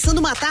escola passando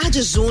uma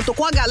tarde junto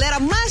com a galera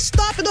mais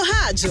top do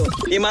rádio.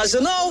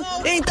 Imaginou?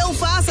 Então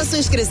faça sua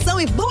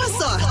inscrição e boa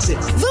sorte.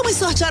 Vamos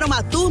sortear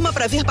uma turma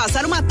para vir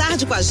passar uma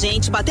tarde com a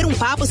gente, bater um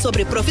papo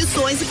sobre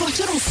profissões e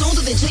curtir um som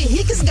do DJ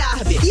Rick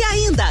Sgarbi. E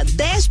ainda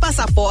 10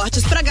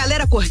 passaportes pra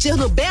galera curtir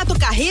no Beto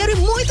Carreiro e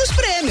muitos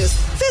prêmios.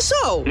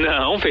 Fechou?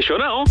 Não, fechou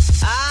não.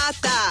 Ah,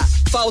 tá.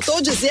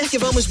 Faltou dizer que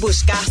vamos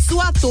buscar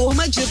sua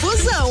turma de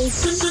busão.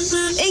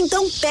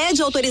 Então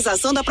pede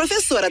autorização da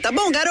professora, tá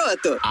bom, garoto?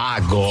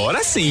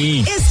 Agora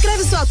sim.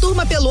 Escreve sua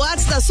turma pelo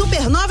WhatsApp da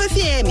Supernova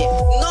FM.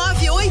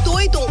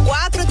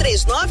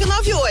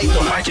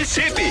 988143998.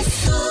 Participe.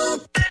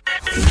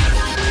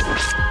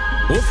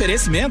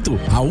 Oferecimento: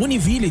 a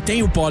Univille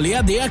tem o Polo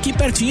EAD aqui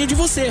pertinho de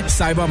você.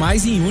 Saiba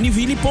mais em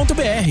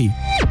univille.br.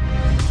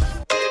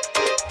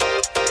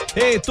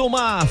 Ei,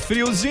 turma,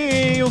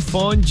 friozinho,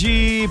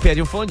 fondue,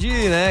 pede um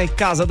fondue, né?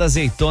 Casa da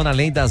Azeitona,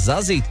 além das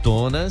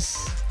azeitonas.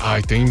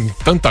 Ai, tem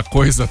tanta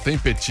coisa, tem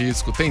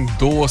petisco, tem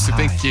doce,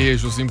 tem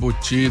queijos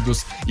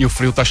embutidos e o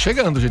frio tá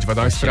chegando, gente, vai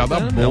dar uma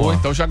esfriada boa,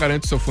 então já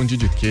garante o seu fondue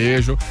de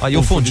queijo. Aí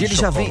o fondue ele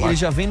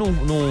já vem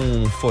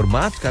num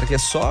formato, cara, que é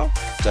só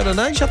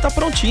taraná e já tá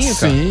prontinho,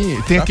 cara. Sim,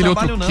 e tem Dá aquele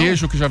outro trabalho,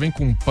 queijo que já vem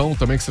com pão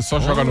também, que você só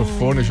joga no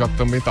forno e já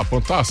também tá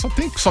pronto. Ah,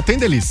 só tem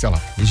delícia lá.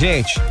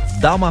 Gente,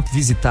 dá uma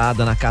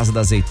visitada na Casa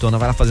da Azeitona,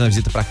 vai lá fazer uma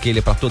visita pra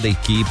pra toda a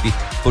equipe,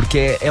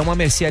 porque é uma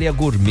mercearia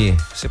gourmet.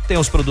 Você tem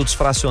os produtos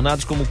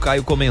fracionados, como o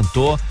Caio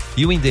comentou,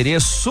 e o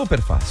endereço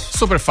super fácil.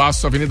 Super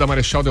fácil, Avenida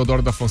Marechal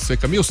Deodoro da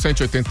Fonseca,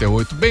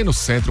 1188, bem no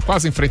centro,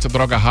 quase em frente à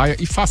Droga Raia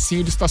e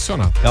facinho de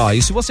estacionar. Ó,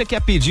 e se você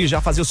quer pedir, já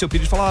fazer o seu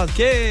pedido, falar,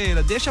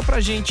 queira, deixa pra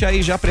gente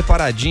aí já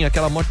preparadinha,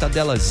 aquela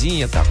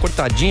mortadelazinha, tá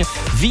cortadinha,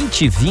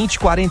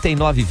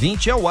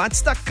 2020-4920 é o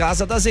WhatsApp da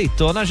Casa da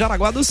Azeitona,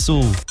 Jaraguá do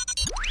Sul.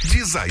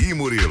 Diz aí,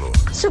 Murilo.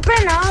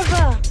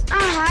 Supernova,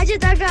 a rádio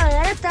da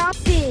galera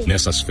top.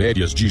 Nessas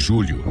férias de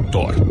julho,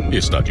 Thor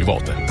está de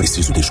volta.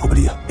 Preciso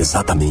descobrir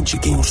exatamente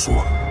quem eu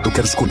sou. Eu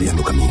quero escolher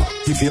meu caminho,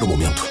 viver o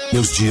momento.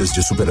 Meus dias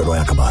de super-herói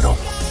acabaram.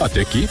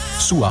 Até que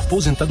sua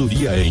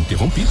aposentadoria é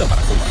interrompida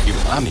para combater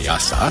uma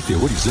ameaça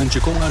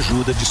aterrorizante com a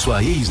ajuda de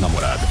sua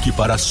ex-namorada, que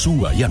para a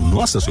sua e a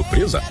nossa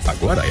surpresa,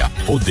 agora é a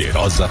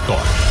poderosa Thor.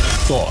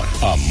 Thor,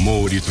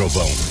 Amor e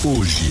Trovão.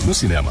 Hoje, nos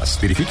cinemas.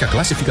 Verifique a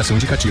classificação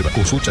indicativa.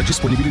 Consulte a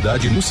disponibilidade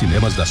nos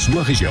cinemas da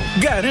sua região.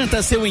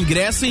 Garanta seu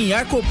ingresso em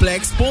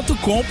arcoplex.com.br.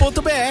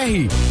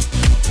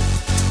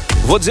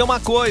 Vou dizer uma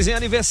coisa, hein?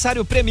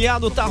 Aniversário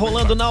premiado tá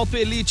rolando na Auto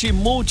Elite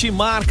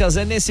Multimarcas,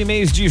 é nesse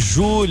mês de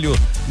julho,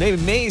 no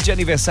mês de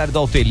aniversário da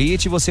Auto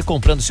Elite, você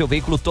comprando seu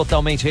veículo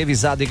totalmente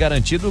revisado e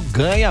garantido,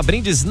 ganha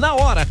brindes na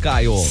hora,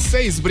 Caio.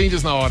 6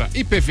 brindes na hora,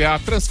 IPVA,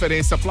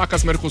 transferência,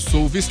 placas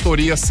Mercosul,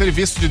 vistoria,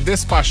 serviço de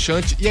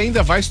despachante e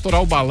ainda vai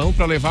estourar o balão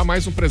para levar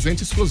mais um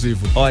presente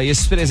exclusivo. Ó,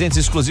 esses presentes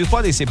exclusivos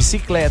podem ser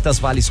bicicletas,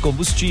 vales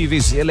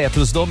combustíveis,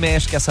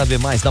 eletrodomésticos. Quer saber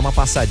mais? Dá uma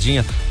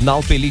passadinha na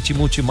Auto Elite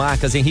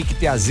Multimarcas, Henrique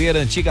Piazeira,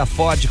 antiga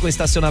Ford com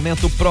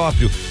estacionamento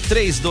próprio,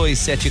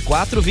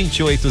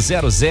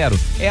 3274-2800,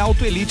 é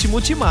Auto Elite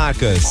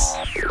Multimarcas.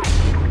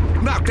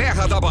 Na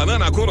terra da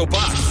banana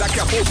Corupá, daqui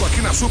a pouco aqui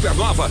na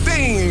Supernova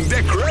tem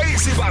The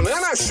Crazy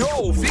Banana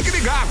Show, fique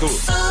ligado.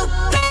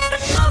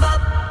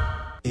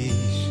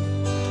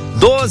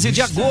 12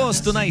 de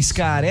agosto na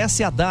Scar,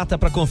 essa é a data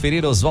para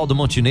conferir Oswaldo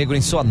Montenegro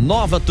em sua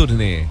nova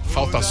turnê.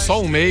 Falta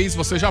só um mês,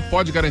 você já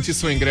pode garantir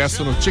seu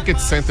ingresso no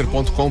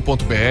ticketcenter.com.br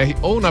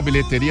ou na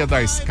bilheteria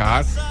da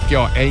Scar, que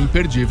ó, é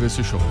imperdível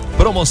esse show.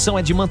 Promoção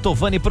é de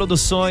Mantovani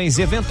Produções,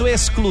 evento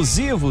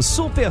exclusivo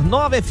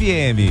Supernova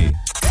FM.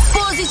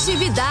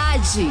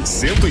 Positividade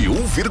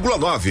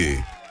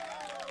 101,9.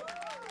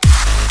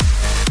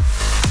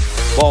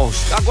 Bom,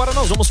 agora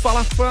nós vamos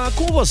falar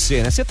com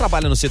você, né? Você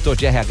trabalha no setor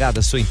de RH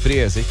da sua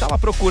empresa e estava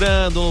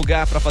procurando um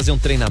lugar para fazer um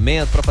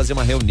treinamento, para fazer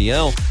uma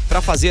reunião,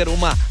 para fazer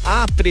uma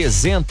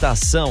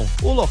apresentação.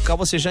 O local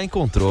você já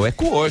encontrou, é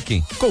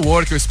Coworking.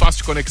 Coworking, o espaço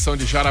de conexão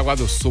de Jaraguá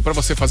do Sul, para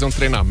você fazer um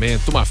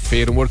treinamento, uma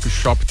feira, um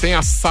workshop. Tem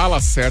a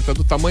sala certa,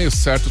 do tamanho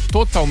certo,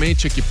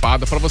 totalmente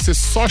equipada, para você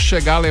só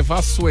chegar, levar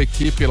a sua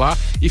equipe lá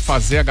e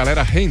fazer a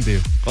galera render.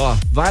 Ó,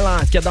 vai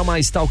lá, quer dar uma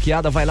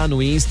stalkeada, vai lá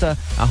no Insta,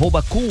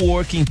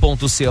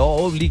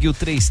 @coworking.co ou ligue o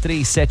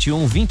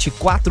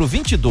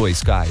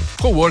 3371-2422, Caio.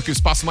 Coworking, o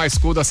espaço mais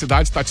cool da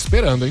cidade, tá te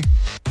esperando, hein?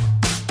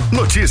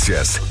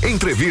 Notícias,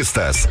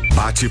 entrevistas,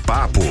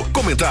 bate-papo,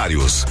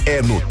 comentários.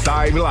 É no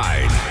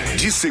Timeline.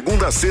 De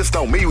segunda a sexta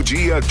ao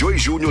meio-dia, Joy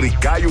Júnior e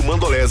Caio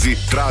Mandolesi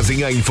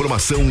trazem a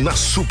informação na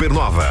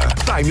Supernova.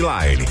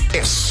 Timeline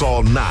é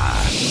só na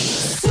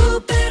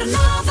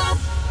Supernova.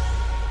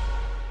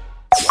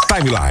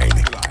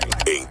 Timeline.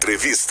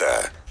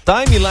 Entrevista.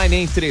 Timeline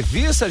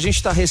Entrevista, a gente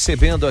está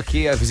recebendo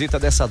aqui a visita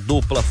dessa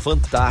dupla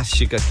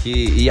fantástica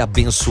aqui e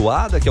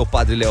abençoada, que é o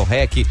Padre Léo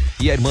Heck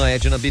e a Irmã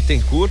Edena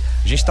Bitencourt.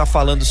 A gente está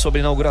falando sobre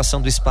a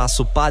inauguração do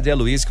Espaço Padre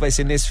Aloisio, que vai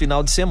ser nesse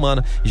final de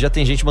semana. E já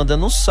tem gente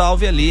mandando um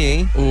salve ali,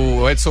 hein?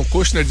 O Edson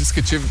Kushner disse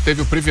que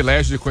teve o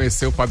privilégio de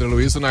conhecer o Padre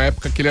Aloisio na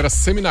época que ele era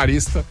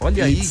seminarista.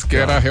 Olha aí, disse que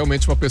era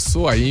realmente uma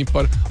pessoa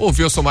ímpar. O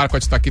Wilson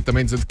Marquardt está aqui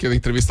também dizendo que a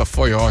entrevista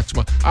foi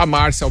ótima. A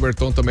Márcia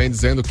Alberton também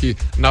dizendo que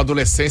na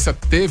adolescência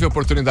teve a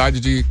oportunidade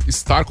de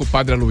estar com o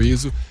Padre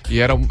Aloisio e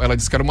ela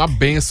disse que era uma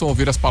bênção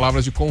ouvir as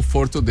palavras de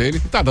conforto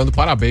dele. E tá dando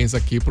parabéns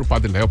aqui pro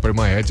Padre Léo, pra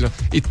Irmã Edna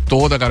e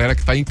toda a galera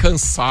que tá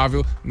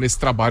incansável nesse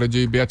trabalho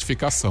de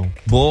beatificação.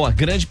 Boa,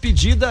 grande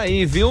pedida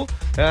aí, viu?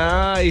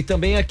 E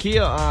também aqui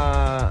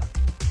a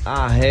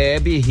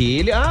Rebe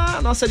Hilly,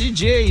 nossa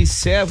DJ,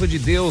 servo de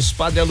Deus,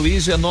 Padre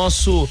Aloisio é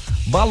nosso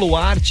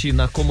baluarte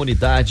na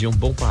comunidade,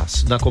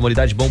 na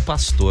comunidade Bom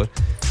Pastor.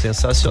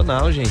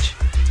 Sensacional, gente.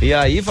 E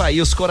aí vai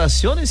os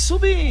corações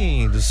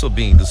subindo.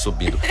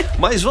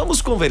 Mas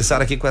vamos conversar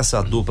aqui com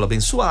essa dupla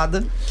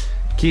abençoada,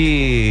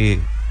 que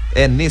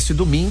é nesse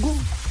domingo,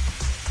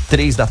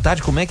 3 da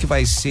tarde. Como é que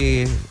vai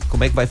ser?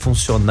 Como é que vai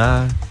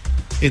funcionar?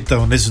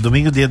 Então, nesse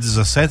domingo, dia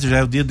 17, já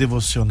é o dia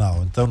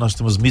devocional. Então, nós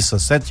temos missa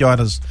às 7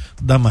 horas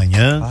da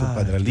manhã, com o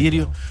Padre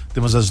Alírio.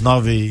 Temos às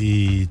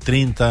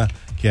 9h30,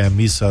 que é a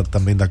missa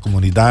também da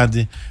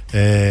comunidade.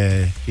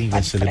 Quem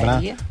vai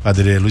celebrar?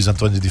 Padre Luiz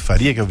Antônio de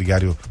Faria, que é o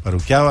vigário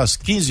paroquial. Às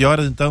 15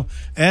 horas, então,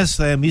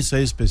 essa é a missa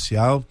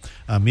especial,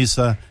 a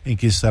missa em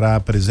que estará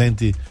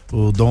presente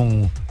o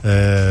Dom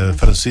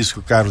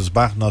Francisco Carlos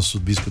Bach,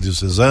 nosso bispo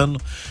diocesano,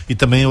 e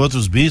também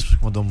outros bispos,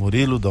 como Dom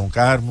Murilo, Dom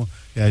Carmo.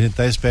 E a gente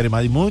está esperando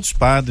mais, e muitos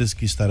padres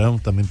que estarão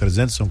também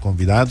presentes, são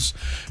convidados,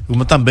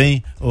 como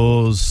também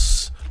o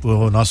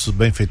nosso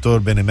benfeitor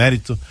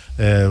benemérito,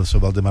 o seu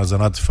Valdemar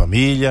Zanotti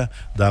Família,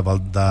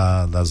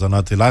 da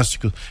Zanotti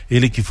Elástico,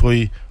 ele que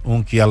foi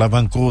que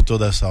alavancou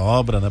toda essa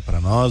obra, né,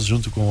 para nós,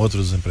 junto com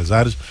outros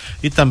empresários.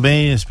 E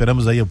também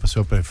esperamos aí o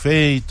seu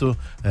prefeito,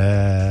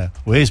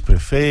 o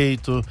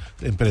ex-prefeito,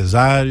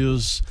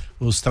 empresários,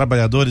 os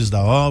trabalhadores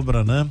da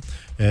obra, né?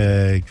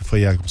 Que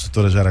foi a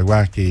construtora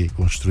Jaraguá que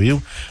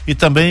construiu, e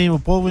também o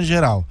povo em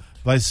geral.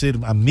 Vai ser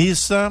a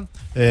missa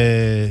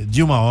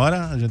de 1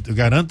 hora, eu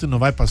garanto, não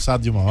vai passar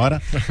de 1 hora,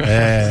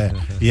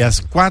 e às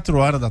 4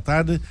 horas da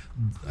tarde,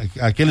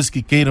 aqueles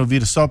que queiram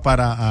vir só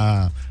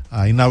para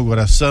a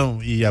inauguração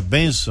e a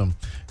bênção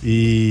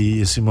e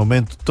esse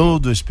momento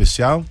todo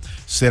especial,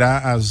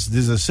 será às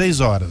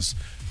 16 horas.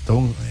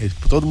 Então,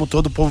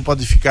 todo o povo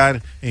pode ficar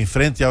em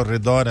frente e ao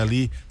redor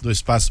ali do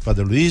Espaço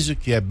Padre Aloisio,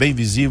 que é bem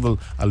visível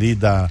ali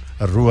da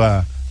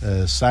rua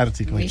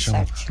Sartre, como é que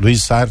chama?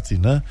 Luiz Sartre,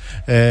 né?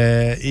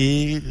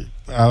 E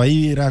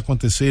aí irá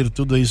acontecer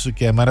tudo isso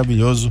que é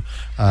maravilhoso,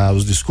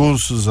 os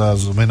discursos,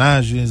 as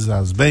homenagens,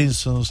 as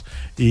bênçãos,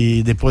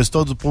 e depois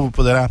todo o povo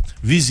poderá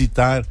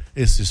visitar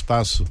esse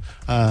espaço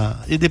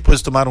e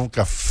depois tomar um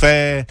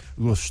café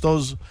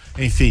gostoso.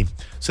 Enfim,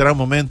 será um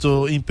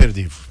momento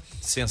imperdível.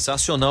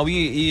 Sensacional.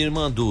 E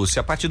irmã Dulce,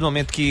 a partir do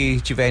momento que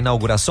tiver a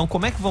inauguração,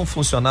 como é que vão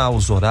funcionar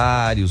os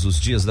horários, os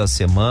dias da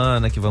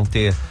semana que vão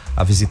ter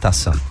a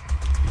visitação?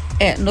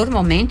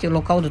 Normalmente o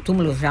local do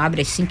túmulo já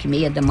abre às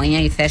 5h30 da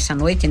manhã e fecha à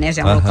noite, né?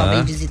 Já é um local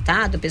bem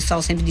visitado. O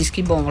pessoal sempre diz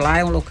que, bom, lá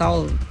é um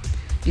local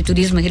de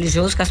turismo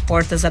religioso com as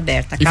portas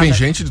abertas. E vem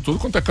gente de tudo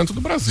quanto é canto do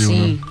Brasil,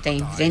 sim, né?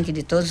 Tem gente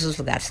de todos os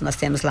lugares que nós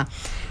temos lá.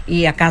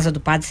 E a casa do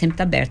padre sempre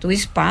está aberta. O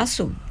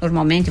espaço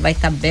normalmente vai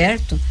estar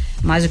aberto,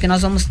 mas o que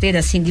nós vamos ter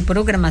assim de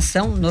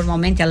programação,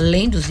 normalmente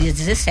além dos dias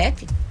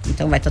 17,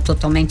 então vai estar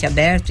totalmente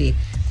aberto e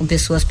com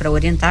pessoas para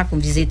orientar, com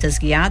visitas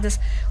guiadas.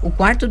 O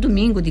 4º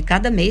domingo de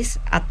cada mês,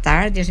 à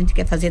tarde, a gente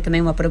quer fazer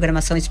também uma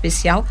programação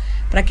especial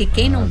para que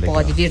quem não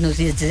pode vir nos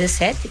dias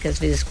 17, que às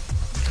vezes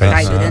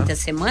cai durante a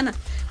semana,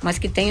 mas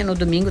que tenha no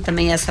domingo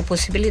também essa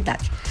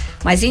possibilidade.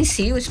 Mas em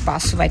si o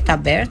espaço vai estar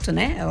aberto,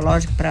 né? É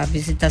lógico, para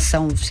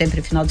visitação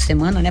sempre final de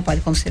semana, né? Pode,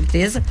 com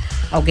certeza,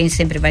 alguém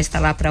sempre vai estar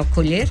lá para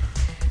acolher.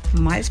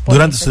 Mas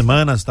durante a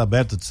semana está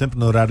aberto sempre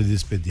no horário de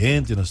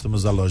expediente. Nós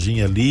temos a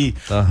lojinha ali.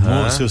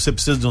 Se você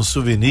precisa de um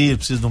souvenir,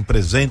 precisa de um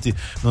presente,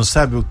 não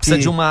sabe o que precisa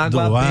de uma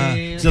água benta,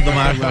 precisa de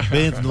uma água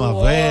benta, de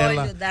uma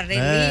vela, óleo, da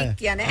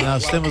relíquia, né?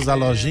 Nós temos a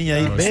lojinha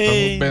aí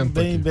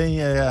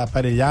bem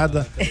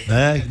aparelhada,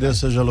 né? Que Deus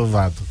seja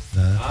louvado,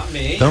 né?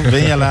 Amém. Então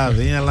venha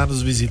lá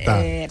nos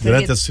visitar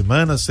durante a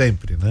semana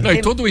sempre, né? Não,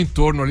 e todo o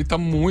entorno ali tá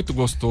muito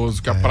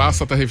gostoso, que a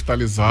praça tá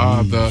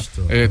revitalizada,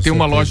 tem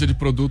uma loja de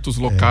produtos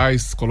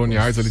locais,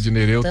 coloniais ali de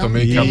Nereu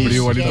também, que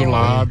abriu ali do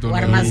lado. O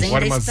armazém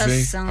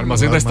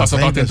da estação.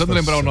 Tava tentando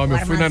lembrar o nome,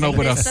 eu fui na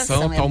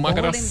inauguração, tá uma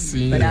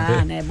gracinha.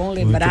 É bom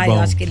lembrar,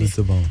 eu acho que eles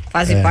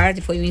fazem parte,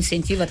 foi um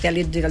incentivo até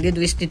ali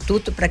do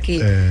Instituto para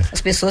que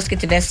as pessoas que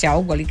tivessem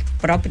algo ali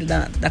próprio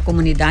da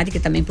comunidade, que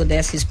também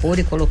pudesse expor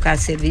e colocar a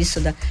serviço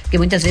Porque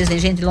muitas vezes vem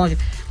gente longe,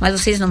 mas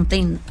vocês não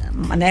têm,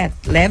 né?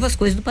 Leva as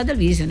coisas do Padre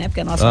Aloisio, né?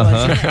 Porque a nossa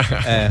lojinha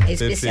é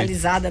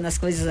especializada nas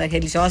coisas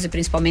religiosas,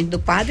 principalmente do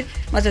padre,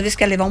 mas às vezes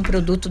quer levar um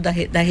produto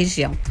da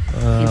região.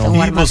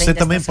 Então, e você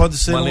também pode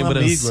ser um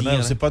amigo, né?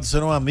 Você pode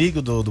ser um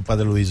amigo do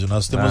Padre Aloisio.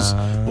 Nós temos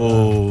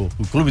o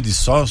clube de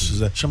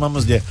sócios,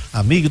 chamamos de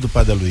amigo do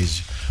Padre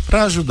Aloisio,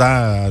 para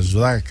ajudar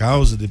a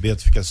causa de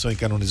beatificação e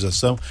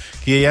canonização,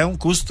 que é um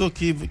custo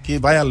que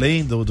vai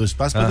além do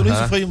espaço. Padre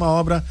Aloisio foi uma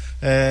obra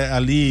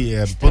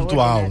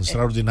pontual,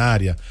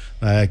 extraordinária,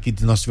 que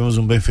nós tivemos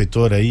um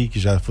benfeitor aí, que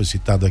já foi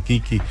citado aqui,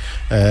 que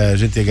a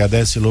gente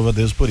agradece e louva a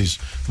Deus por isso.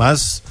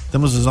 Mas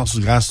temos os nossos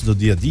gastos do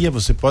dia a dia,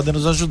 você pode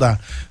nos ajudar.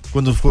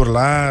 Quando for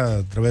lá,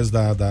 através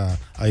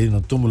aí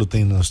no túmulo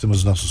nós temos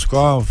os nossos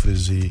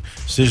cofres, e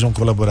seja um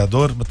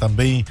colaborador, mas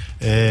também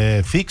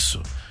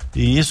fixo.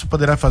 E isso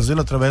poderá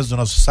fazê-lo através do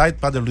nosso site,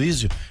 Padre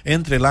Aloisio.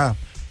 Entre lá,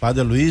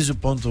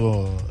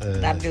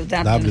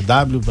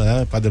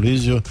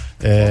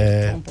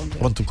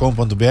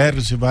 www.padrealoisio.com.br.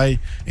 Você vai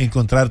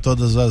encontrar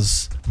todas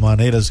as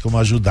maneiras como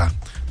ajudar,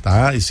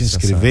 tá? E se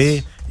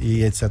inscrever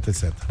e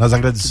etc. Nós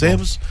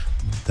agradecemos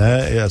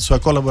a sua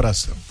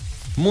colaboração.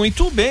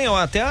 Muito bem, ó,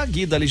 até a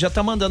Guida ali já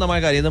tá mandando, a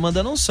Margarida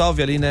mandando um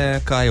salve ali,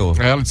 né, Caio?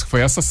 Ela disse que foi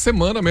essa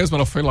semana mesmo,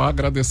 ela foi lá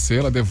agradecer,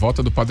 ela é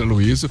devota do Padre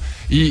Aloisio,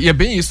 e é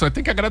bem isso, né?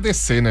 Tem que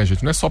agradecer, né,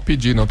 gente? Não é só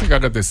pedir, não, tem que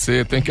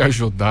agradecer, tem que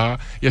ajudar,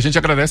 e a gente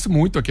agradece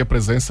muito aqui a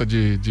presença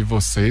de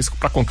vocês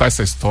para contar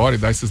essa história e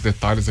dar esses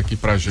detalhes aqui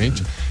pra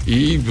gente,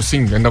 e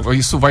assim,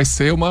 isso vai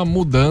ser uma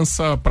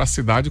mudança para a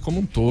cidade como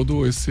um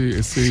todo,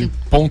 esse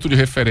ponto de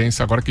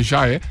referência agora, que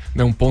já é,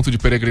 né, um ponto de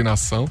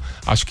peregrinação.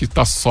 Acho que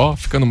tá só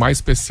ficando mais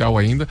especial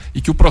ainda,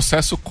 e que o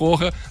processo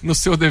corra no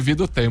seu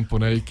devido tempo,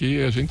 né? E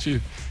que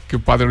que o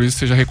Padre Aloisio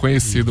seja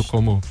reconhecido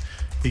como...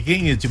 E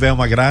quem tiver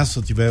uma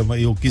graça,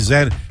 eu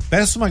quiser,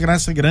 peça uma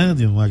graça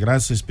grande, uma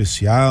graça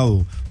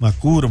especial, uma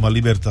cura, uma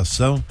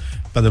libertação.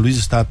 O Padre Aloisio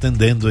está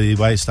atendendo e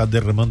vai estar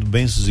derramando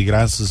bênçãos e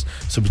graças,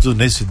 sobretudo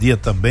nesse dia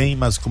também,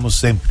 mas como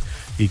sempre.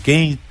 E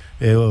quem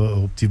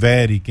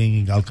tiver e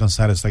quem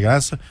alcançar essa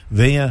graça,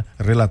 venha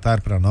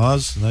relatar para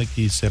nós, né?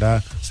 Que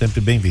será sempre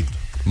bem-vindo.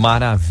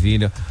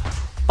 Maravilha.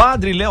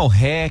 Padre Léo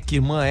Heck,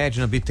 Irmã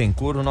Edena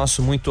Bitencourt, o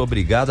nosso muito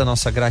obrigado, a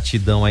nossa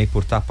gratidão aí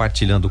por estar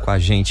partilhando com a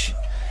gente.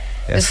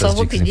 Eu só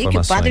vou pedir que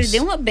o padre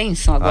dê uma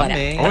bênção agora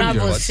para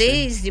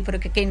vocês e para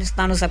quem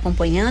está nos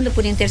acompanhando,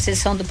 por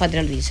intercessão do Padre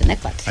Aloisio, né,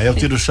 padre? Aí eu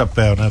tiro o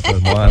chapéu, né?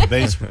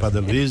 Parabéns para o Padre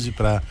Aloisio e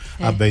para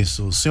a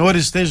bênção. O Senhor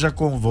esteja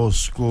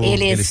convosco.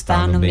 Ele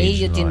está no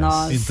meio de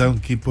nós. Então,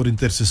 que por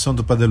intercessão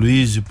do Padre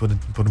Aloisio,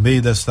 por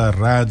meio desta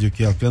rádio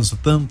que alcança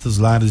tantos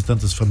lares e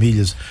tantas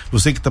famílias,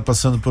 você que está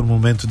passando por um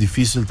momento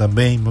difícil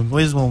também,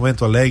 mesmo um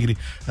momento alegre,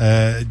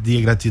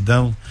 de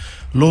gratidão,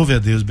 louve a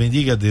Deus,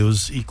 bendiga a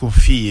Deus e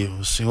confie.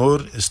 O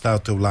Senhor está ao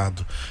teu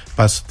lado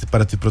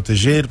para te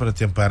proteger, para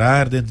te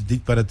amparar, dentro de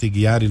ti, para te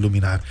guiar e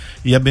iluminar.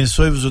 E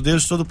abençoe-vos o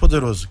Deus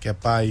Todo-Poderoso, que é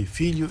Pai,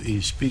 Filho e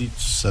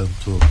Espírito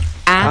Santo.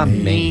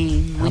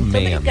 Amém. Muito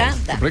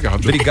obrigada. Obrigado.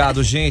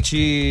 Obrigado,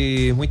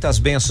 gente. Muitas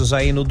bênçãos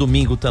aí no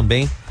domingo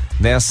também,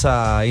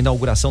 nessa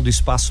inauguração do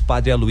Espaço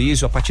Padre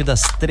Aloisio, a partir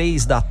das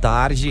 3 da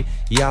tarde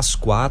e às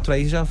 4,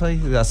 aí já vai,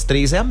 às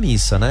 3 é a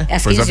missa, né?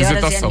 Às 15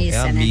 horas é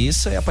a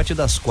missa, e a partir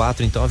das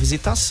 4, então, a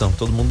visitação,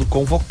 todo mundo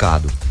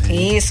convocado.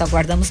 Isso,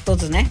 aguardamos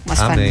todos, né? Umas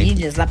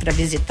famílias lá para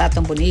visitar,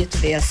 tão bonito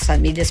ver as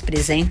famílias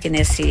presentes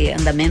nesse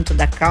andamento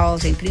da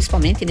causa, e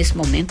principalmente nesse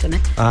momento, né?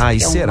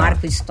 E é um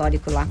marco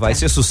histórico lá. Vai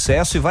ser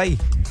sucesso e vai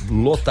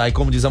lotar, e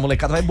como diz a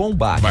molecada, vai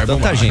bombar,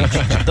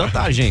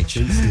 tanta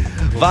gente.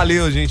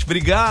 Valeu, gente,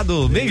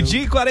 obrigado. Meio-dia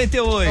e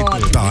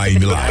 48.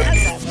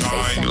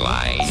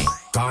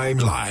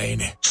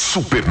 Timeline.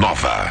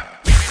 Supernova.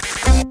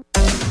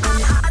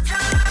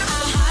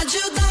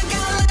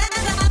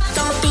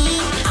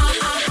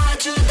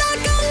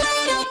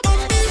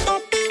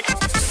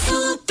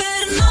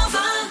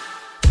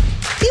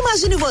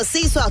 Imagine você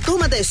e sua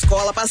turma da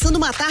escola passando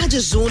uma tarde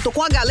junto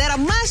com a galera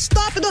mais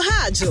top do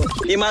rádio.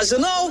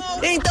 Imaginou?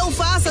 Então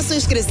faça sua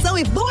inscrição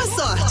e boa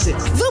sorte.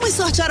 Vamos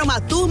sortear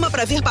uma turma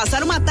para vir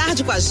passar uma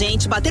tarde com a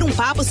gente, bater um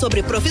papo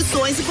sobre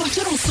profissões e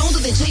curtir um som do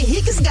DJ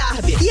Rick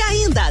Sgarbi. E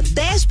ainda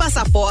 10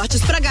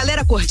 passaportes pra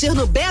galera curtir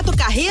no Beto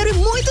Carreiro e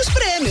muitos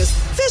prêmios.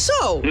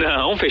 Fechou?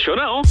 Não, fechou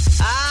não.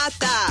 Ah,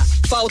 tá.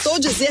 Faltou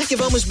dizer que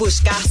vamos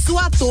buscar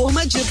sua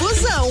turma de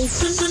busão.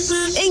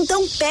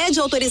 Então pede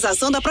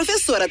autorização da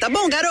professora, tá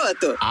bom, garoto?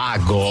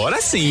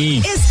 Agora sim.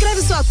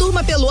 Escreve sua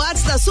turma pelo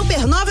WhatsApp da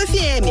Supernova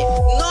FM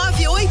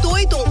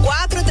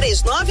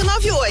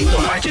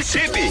 988143998.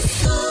 Participe.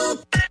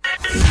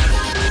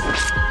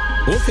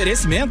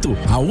 Oferecimento: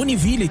 a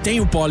Univille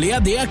tem o Polo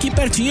EAD aqui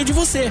pertinho de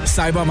você.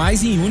 Saiba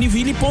mais em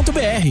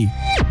univille.br.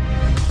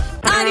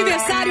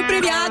 Aniversário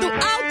premiado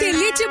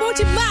Autelite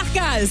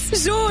Multimarcas.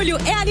 Julho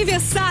é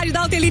aniversário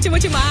da Autelite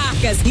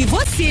Multimarcas. E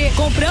você,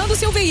 comprando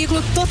seu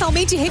veículo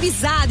totalmente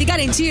revisado e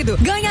garantido,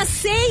 ganha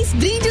 6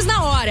 brindes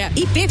na hora.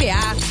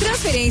 IPVA,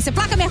 transferência,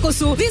 placa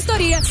Mercosul,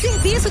 vistoria,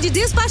 serviço de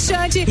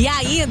despachante e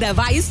ainda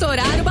vai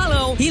estourar o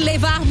balão e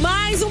levar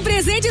mais um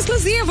presente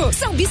exclusivo.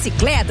 São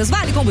bicicletas,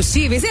 vale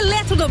combustíveis,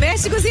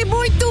 eletrodomésticos e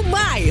muito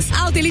mais.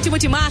 Autelite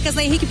Multimarcas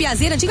na Henrique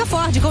Piazeira, antiga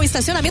Ford, com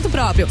estacionamento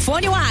próprio.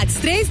 Fone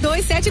WhatsApp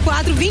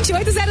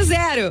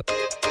 3274-2800.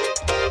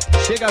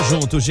 Chega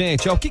junto,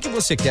 gente. O que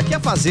você quer?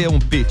 Quer fazer um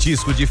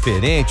petisco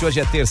diferente? Hoje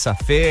é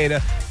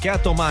terça-feira. Quer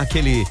tomar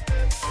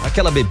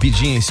aquela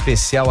bebidinha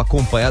especial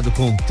acompanhado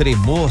com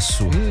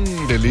tremoço?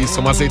 Delícia,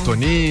 uma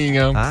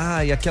azeitoninha.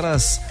 E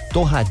aquelas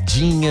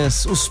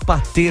torradinhas, os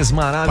patês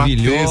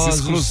maravilhosos. Patês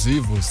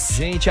exclusivos.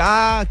 Gente,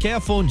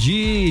 quer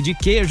fondue de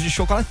queijo, de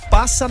chocolate?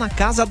 Passa na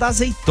Casa da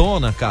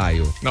Azeitona,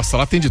 Caio. Nossa,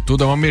 lá tem de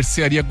tudo, é uma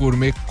mercearia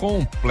gourmet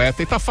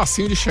completa e tá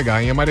facinho de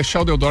chegar, hein? É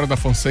Marechal Deodoro da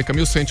Fonseca,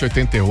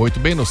 1188,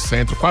 bem no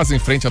centro, quase em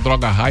frente à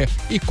Droga Raia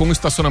e com um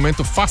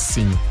estacionamento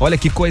facinho. Olha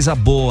que coisa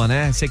boa,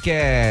 né? Você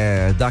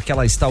quer dar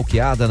aquela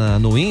stalkeada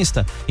no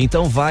Insta?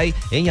 Então vai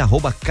em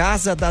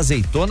 @Casa da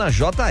Azeitona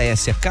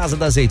JS, a Casa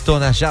da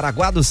Azeitona,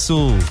 Jaraguá do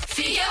Sul.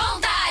 Fique à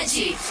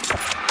vontade.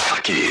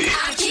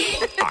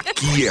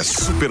 Aqui é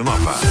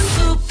Supernova.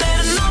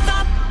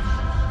 Supernova.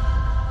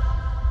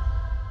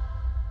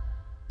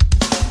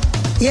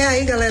 E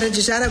aí, galera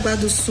de Jaraguá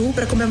do Sul,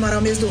 para comemorar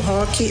o mês do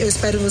rock, eu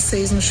espero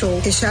vocês no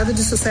show recheado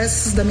de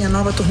sucessos da minha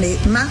nova turnê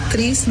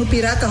Matriz no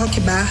Pirata Rock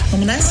Bar.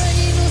 Vamos nessa?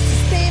 No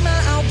sistema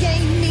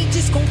alguém me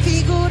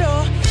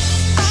desconfigurou.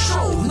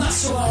 Show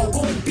Nacional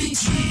com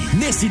Pitty.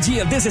 Nesse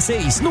dia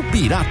 16, no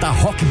Pirata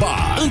Rock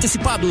Bar.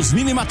 Antecipados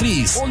Mimi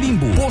Matriz,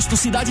 Olimbo, Posto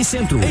Cidade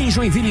Centro. Em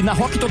Joinville, na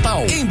Rock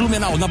Total. Em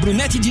Blumenau, na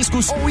Brunete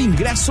Discos ou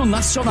ingresso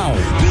nacional. E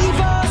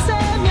você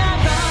me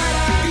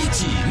adora.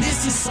 Pitty,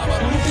 nesse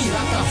sábado no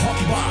Pirata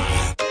Rock Bar.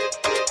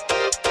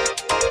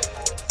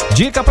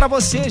 Dica pra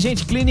você,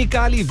 gente,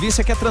 Clínica Alivi.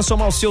 Você quer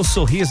transformar o seu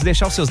sorriso,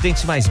 deixar os seus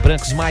dentes mais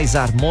brancos, mais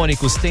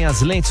harmônicos? Tem as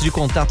lentes de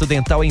contato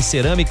dental em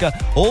cerâmica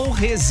ou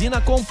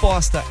resina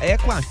composta. É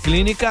com a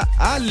Clínica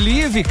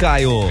Alivi,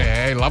 Caio.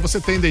 E lá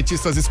você tem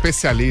dentistas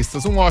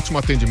especialistas, um ótimo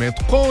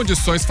atendimento,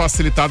 condições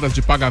facilitadas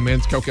de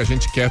pagamento, que é o que a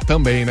gente quer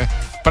também, né?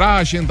 Pra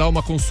agendar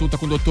uma consulta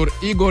com o Dr.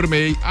 Igor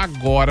May,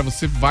 agora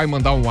você vai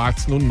mandar um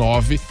WhatsApp no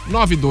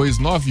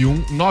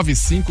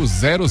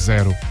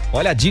 992919500.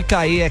 Olha a dica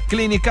aí, é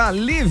Clínica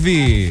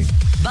Alivi.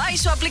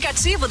 Baixe o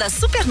aplicativo da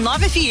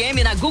Supernova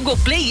FM na Google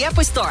Play e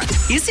Apple Store.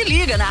 E se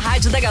liga na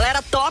rádio da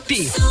galera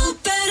top.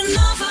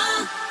 Supernova.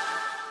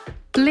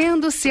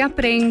 Lendo se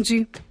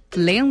aprende.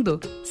 Lendo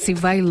se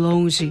vai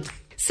longe.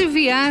 Se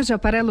viaja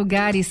para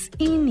lugares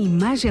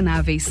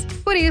inimagináveis.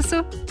 Por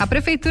isso, a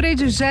Prefeitura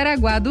de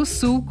Jaraguá do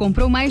Sul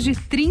comprou mais de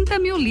 30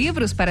 mil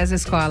livros para as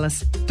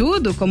escolas.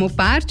 Tudo como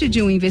parte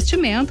de um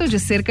investimento de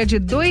cerca de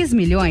 2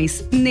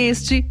 milhões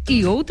neste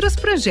e outros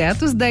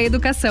projetos da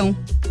educação.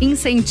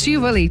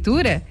 Incentivo à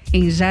leitura?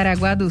 Em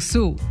Jaraguá do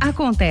Sul,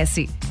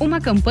 acontece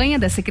uma campanha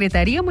da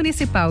Secretaria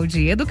Municipal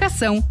de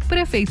Educação,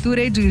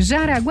 Prefeitura de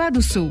Jaraguá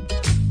do Sul.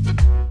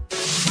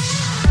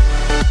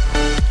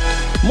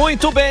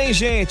 Muito bem,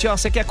 gente,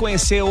 você quer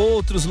conhecer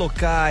outros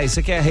locais,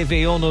 você quer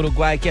Réveillon no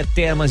Uruguai, quer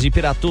Termas de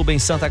Piratuba em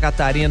Santa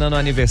Catarina no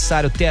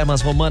aniversário,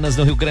 Termas Romanas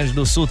no Rio Grande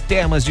do Sul,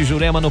 Termas de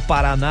Jurema no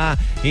Paraná,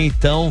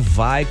 então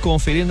vai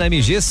conferir na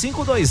MG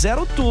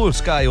 520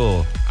 Tours,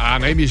 Caio.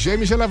 Na MG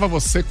leva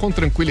você com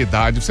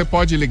tranquilidade, você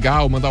pode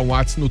ligar ou mandar um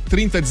WhatsApp no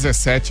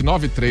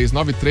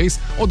 3017-9393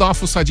 ou dar uma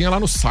fuçadinha lá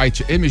no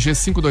site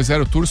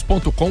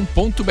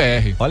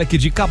mg520tours.com.br. Olha que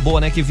dica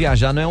boa, né, que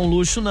viajar não é um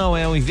luxo não,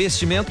 é um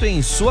investimento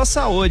em sua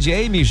saúde,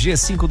 é MG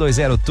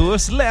 520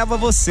 Tours leva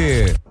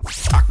você.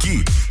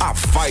 Aqui a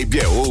vibe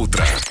é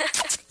outra.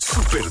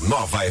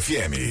 Supernova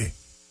FM.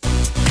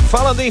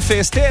 Falando em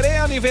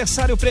festeira,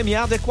 aniversário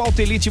premiado é com a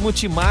Autelite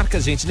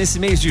Multimarcas, gente. Nesse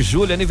mês de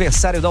julho,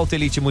 aniversário da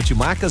Autelite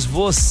Multimarcas,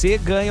 você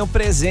ganha um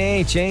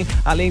presente, hein?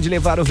 Além de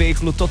levar o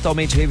veículo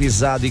totalmente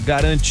revisado e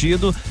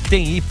garantido,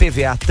 tem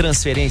IPVA,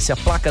 transferência,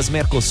 placas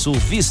Mercosul,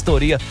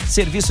 vistoria,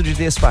 serviço de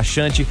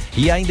despachante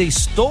e ainda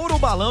estoura o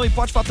balão e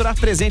pode faturar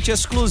presente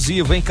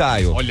exclusivo, hein,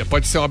 Caio? Olha,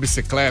 pode ser uma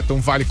bicicleta, um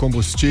vale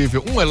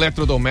combustível, um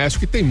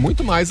eletrodoméstico e tem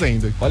muito mais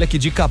ainda. Olha que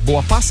dica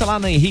boa, passa lá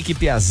na Henrique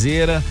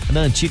Piazeira, na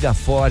antiga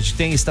Ford,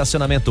 tem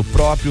estacionamento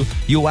próprio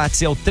e o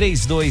WhatsApp é o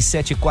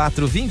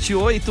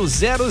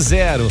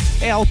 3274-2800.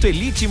 É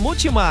Autelite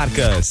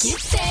Multimarcas. Aqui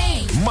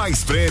tem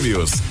mais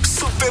prêmios.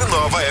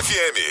 Supernova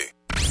FM.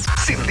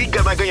 Se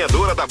liga na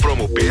ganhadora da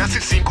promo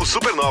PS5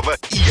 Supernova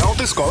e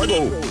Autoescola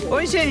Gol.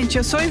 Oi, gente,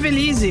 eu sou a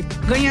Evelise,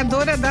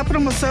 ganhadora da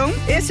promoção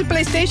Esse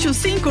PlayStation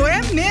 5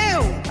 é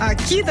meu,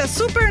 aqui da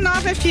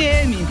Supernova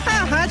FM,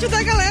 a rádio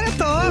da galera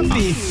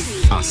top.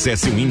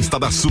 Acesse o Insta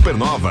da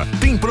Supernova,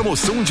 tem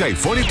promoção de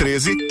iPhone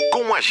 13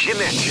 com a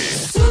Genete.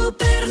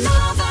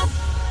 Supernova.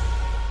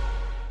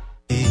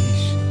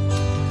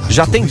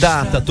 Já tem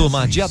data,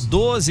 turma, dia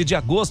 12 de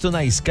agosto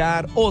na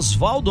Scar,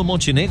 Oswaldo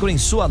Montenegro em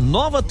sua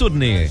nova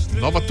turnê.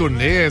 Nova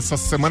turnê, essa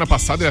semana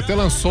passada ele até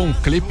lançou um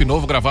clipe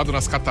novo gravado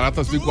nas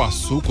Cataratas do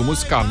Iguaçu, com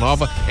música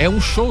nova. É um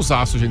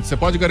showzaço, gente. Você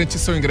pode garantir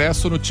seu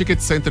ingresso no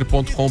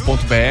ticketcenter.com.br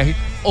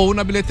ou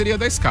na bilheteria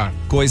da Scar.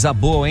 Coisa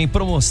boa, hein?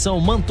 Promoção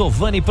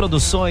Mantovani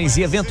Produções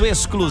e evento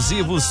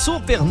exclusivo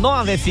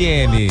Supernova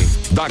FM.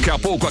 Daqui a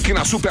pouco aqui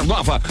na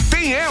Supernova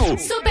tem eu,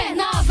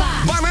 Supernova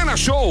Banana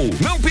Show,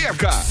 não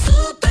perca.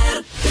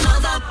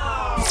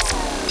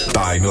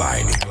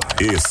 Timeline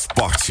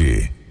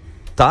Esporte.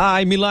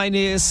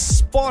 Timeline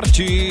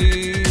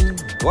Esporte.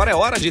 Agora é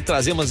hora de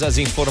trazermos as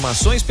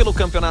informações pelo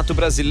Campeonato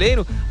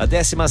Brasileiro. A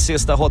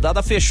 16ª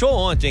rodada fechou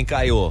ontem,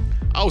 Caio.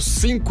 Aos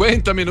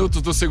 50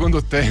 minutos do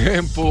segundo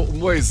tempo, o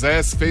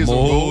Moisés fez um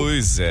gol.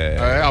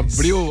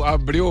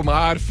 Abriu o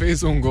mar,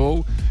 fez um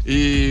gol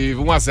e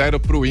 1-0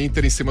 pro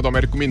Inter em cima do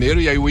Américo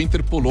Mineiro. E aí o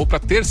Inter pulou para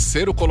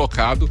terceiro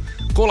colocado,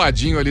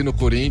 coladinho ali no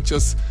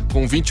Corinthians,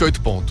 com 28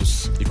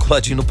 pontos. E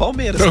coladinho no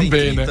Palmeiras também,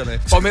 tem 30, né?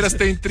 Palmeiras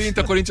tem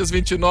 30, Corinthians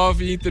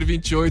 29, Inter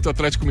 28,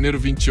 Atlético Mineiro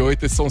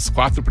 28. Esses são os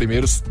 4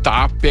 primeiros.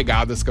 Tá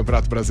pegado esse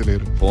Campeonato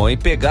Brasileiro. Põe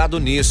pegado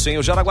nisso, hein?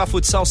 O Jaraguá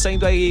Futsal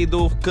saindo aí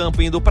do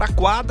campo, indo pra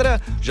quadra.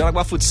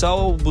 Jaraguá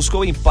Futsal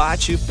buscou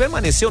empate,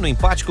 permaneceu no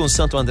empate com o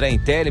Santo André em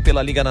Tele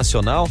pela Liga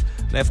Nacional,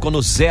 né? Ficou no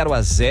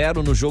 0-0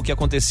 no jogo que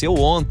aconteceu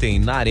ontem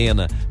na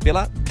Arena,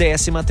 pela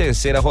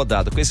 13ª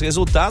rodada. Com esse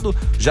resultado,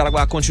 o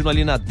Jaraguá continua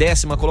ali na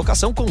 10ª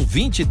colocação com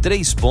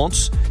 23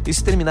 pontos. E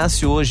se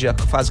terminasse hoje a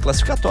fase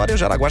classificatória, o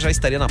Jaraguá já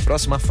estaria na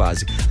próxima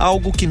fase.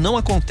 Algo que não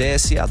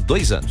acontece há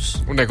 2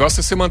 anos. O negócio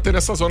é se manter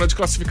nessa zona de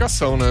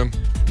classificação, né?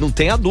 Não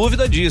tenha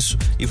dúvida disso.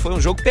 E foi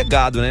um jogo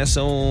pegado, né?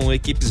 São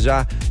equipes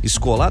já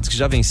escoladas que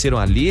já venceram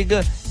a Liga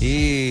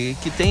e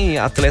que tem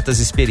atletas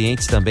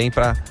experientes também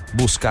para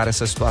buscar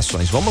essas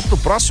situações. Vamos pro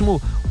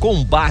próximo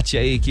combate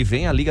aí que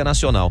vem a Liga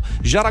Nacional.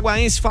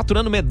 Jaraguaense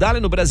faturando medalha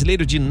no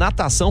Brasileiro de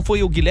Natação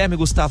foi o Guilherme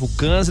Gustavo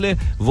Kanzler,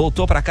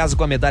 voltou para casa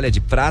com a medalha de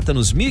prata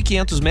nos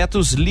 1.500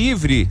 metros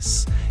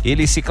livres.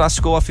 Ele se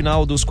classificou à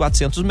final dos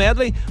 400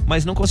 medley,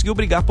 mas não conseguiu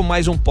brigar por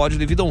mais um pódio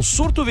devido a um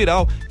surto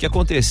viral que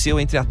aconteceu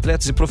entre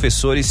atletas e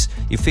professores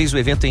e fez o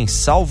evento em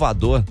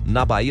Salvador,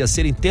 na Bahia,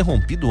 ser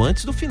interrompido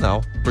antes do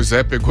final. Pois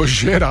é, pegou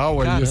geral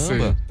aí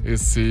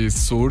esse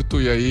surto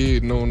e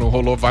aí não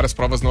rolou, várias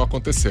provas não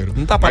aconteceram.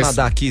 Não dá pra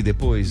nadar aqui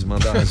depois,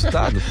 mandar o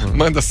resultado?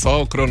 Manda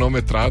só o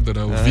cronometrado,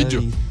 né? O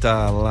vídeo.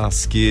 Eita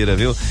lasqueira,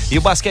 viu? E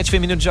o basquete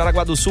feminino de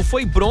Jaraguá do Sul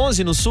foi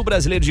bronze no Sul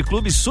Brasileiro de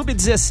Clubes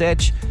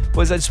Sub-17.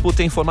 Pois a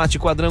disputa em formato de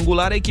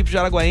quadrangular, a equipe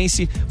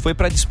jaraguaense foi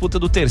para a disputa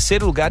do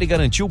terceiro lugar e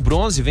garantiu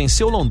bronze,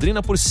 venceu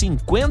Londrina por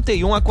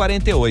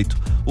 51-48.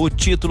 O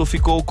título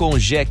ficou com o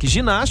Jack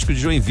Ginástico de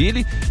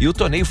Joinville e o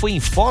torneio foi em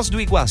Foz do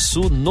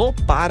Iguaçu, no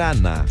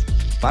Paraná.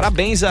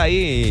 Parabéns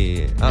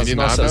aí às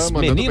nossas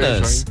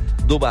meninas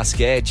do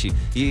basquete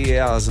e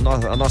a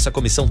nossa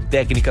comissão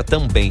técnica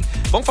também.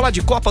 Vamos falar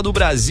de Copa do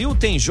Brasil,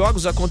 tem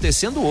jogos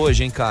acontecendo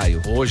hoje, hein,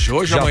 Caio?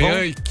 Hoje,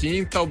 amanhã e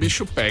quinta o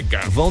bicho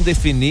pega. Vão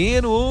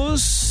definir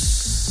os...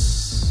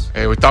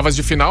 oitavas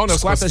de final, né?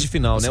 As quartas de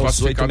final, né?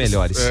 Os 8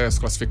 melhores. Os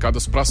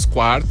classificados para as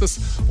quartas.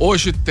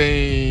 Hoje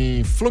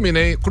tem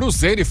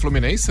Cruzeiro e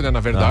Fluminense, né? Na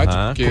verdade.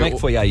 Como é que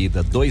foi a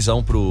ida?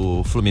 2-1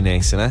 pro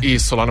Fluminense, né?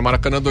 Isso, lá no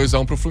Maracanã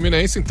 2-1 pro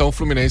Fluminense. Então o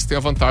Fluminense tem a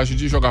vantagem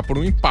de jogar por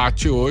um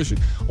empate hoje.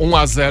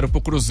 1-0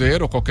 pro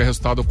Cruzeiro, ou qualquer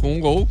resultado com um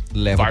gol.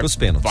 Leva pros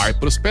pênaltis. Vai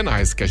pros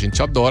penais, que a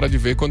gente adora de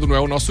ver quando não é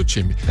o nosso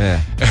time.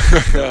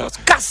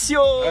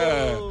 Cássio!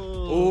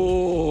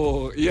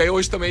 E aí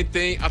hoje também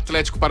tem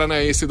Atlético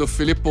Paranaense do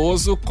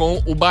Filiposo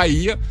com o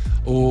Bahia.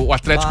 O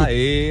Atlético...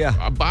 Bahia!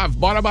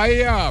 Bora,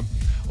 Bahia!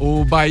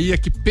 O Bahia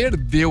que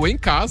perdeu em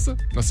casa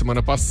na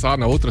semana passada,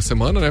 na outra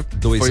semana, né?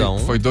 2-1.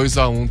 Foi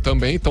 2-1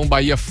 também. Então,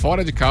 Bahia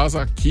fora de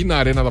casa, aqui na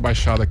Arena da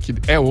Baixada, que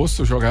é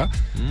osso jogar,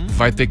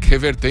 vai ter que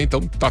reverter.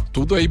 Então, tá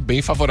tudo aí bem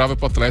favorável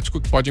pro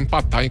Atlético, que pode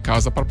empatar em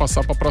casa para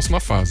passar para a próxima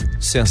fase.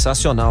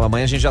 Sensacional.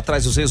 Amanhã a gente já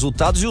traz os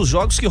resultados e os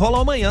jogos que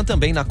rolam amanhã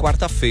também, na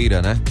quarta-feira,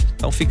 né?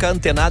 Então, fica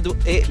antenado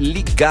e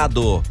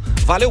ligado.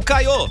 Valeu,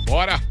 Caio!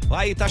 Bora!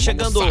 Aí, tá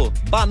chegando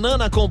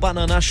Banana com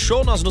Banana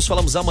Show. Nós nos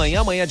falamos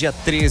amanhã, dia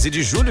 13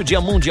 de julho, dia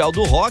Mundial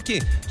do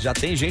Rock. Já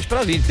tem gente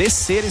pra vir.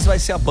 Desceres vai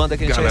ser a banda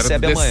que a gente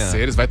recebe amanhã.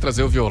 Desceres vai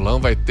trazer o violão,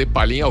 vai ter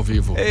palhinha ao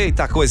vivo.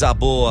 Eita, coisa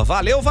boa.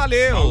 Valeu!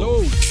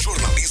 Falou!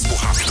 Jornalismo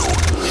rápido,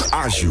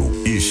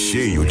 ágil e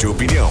cheio de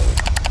opinião.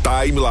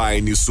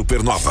 Timeline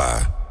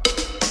Supernova.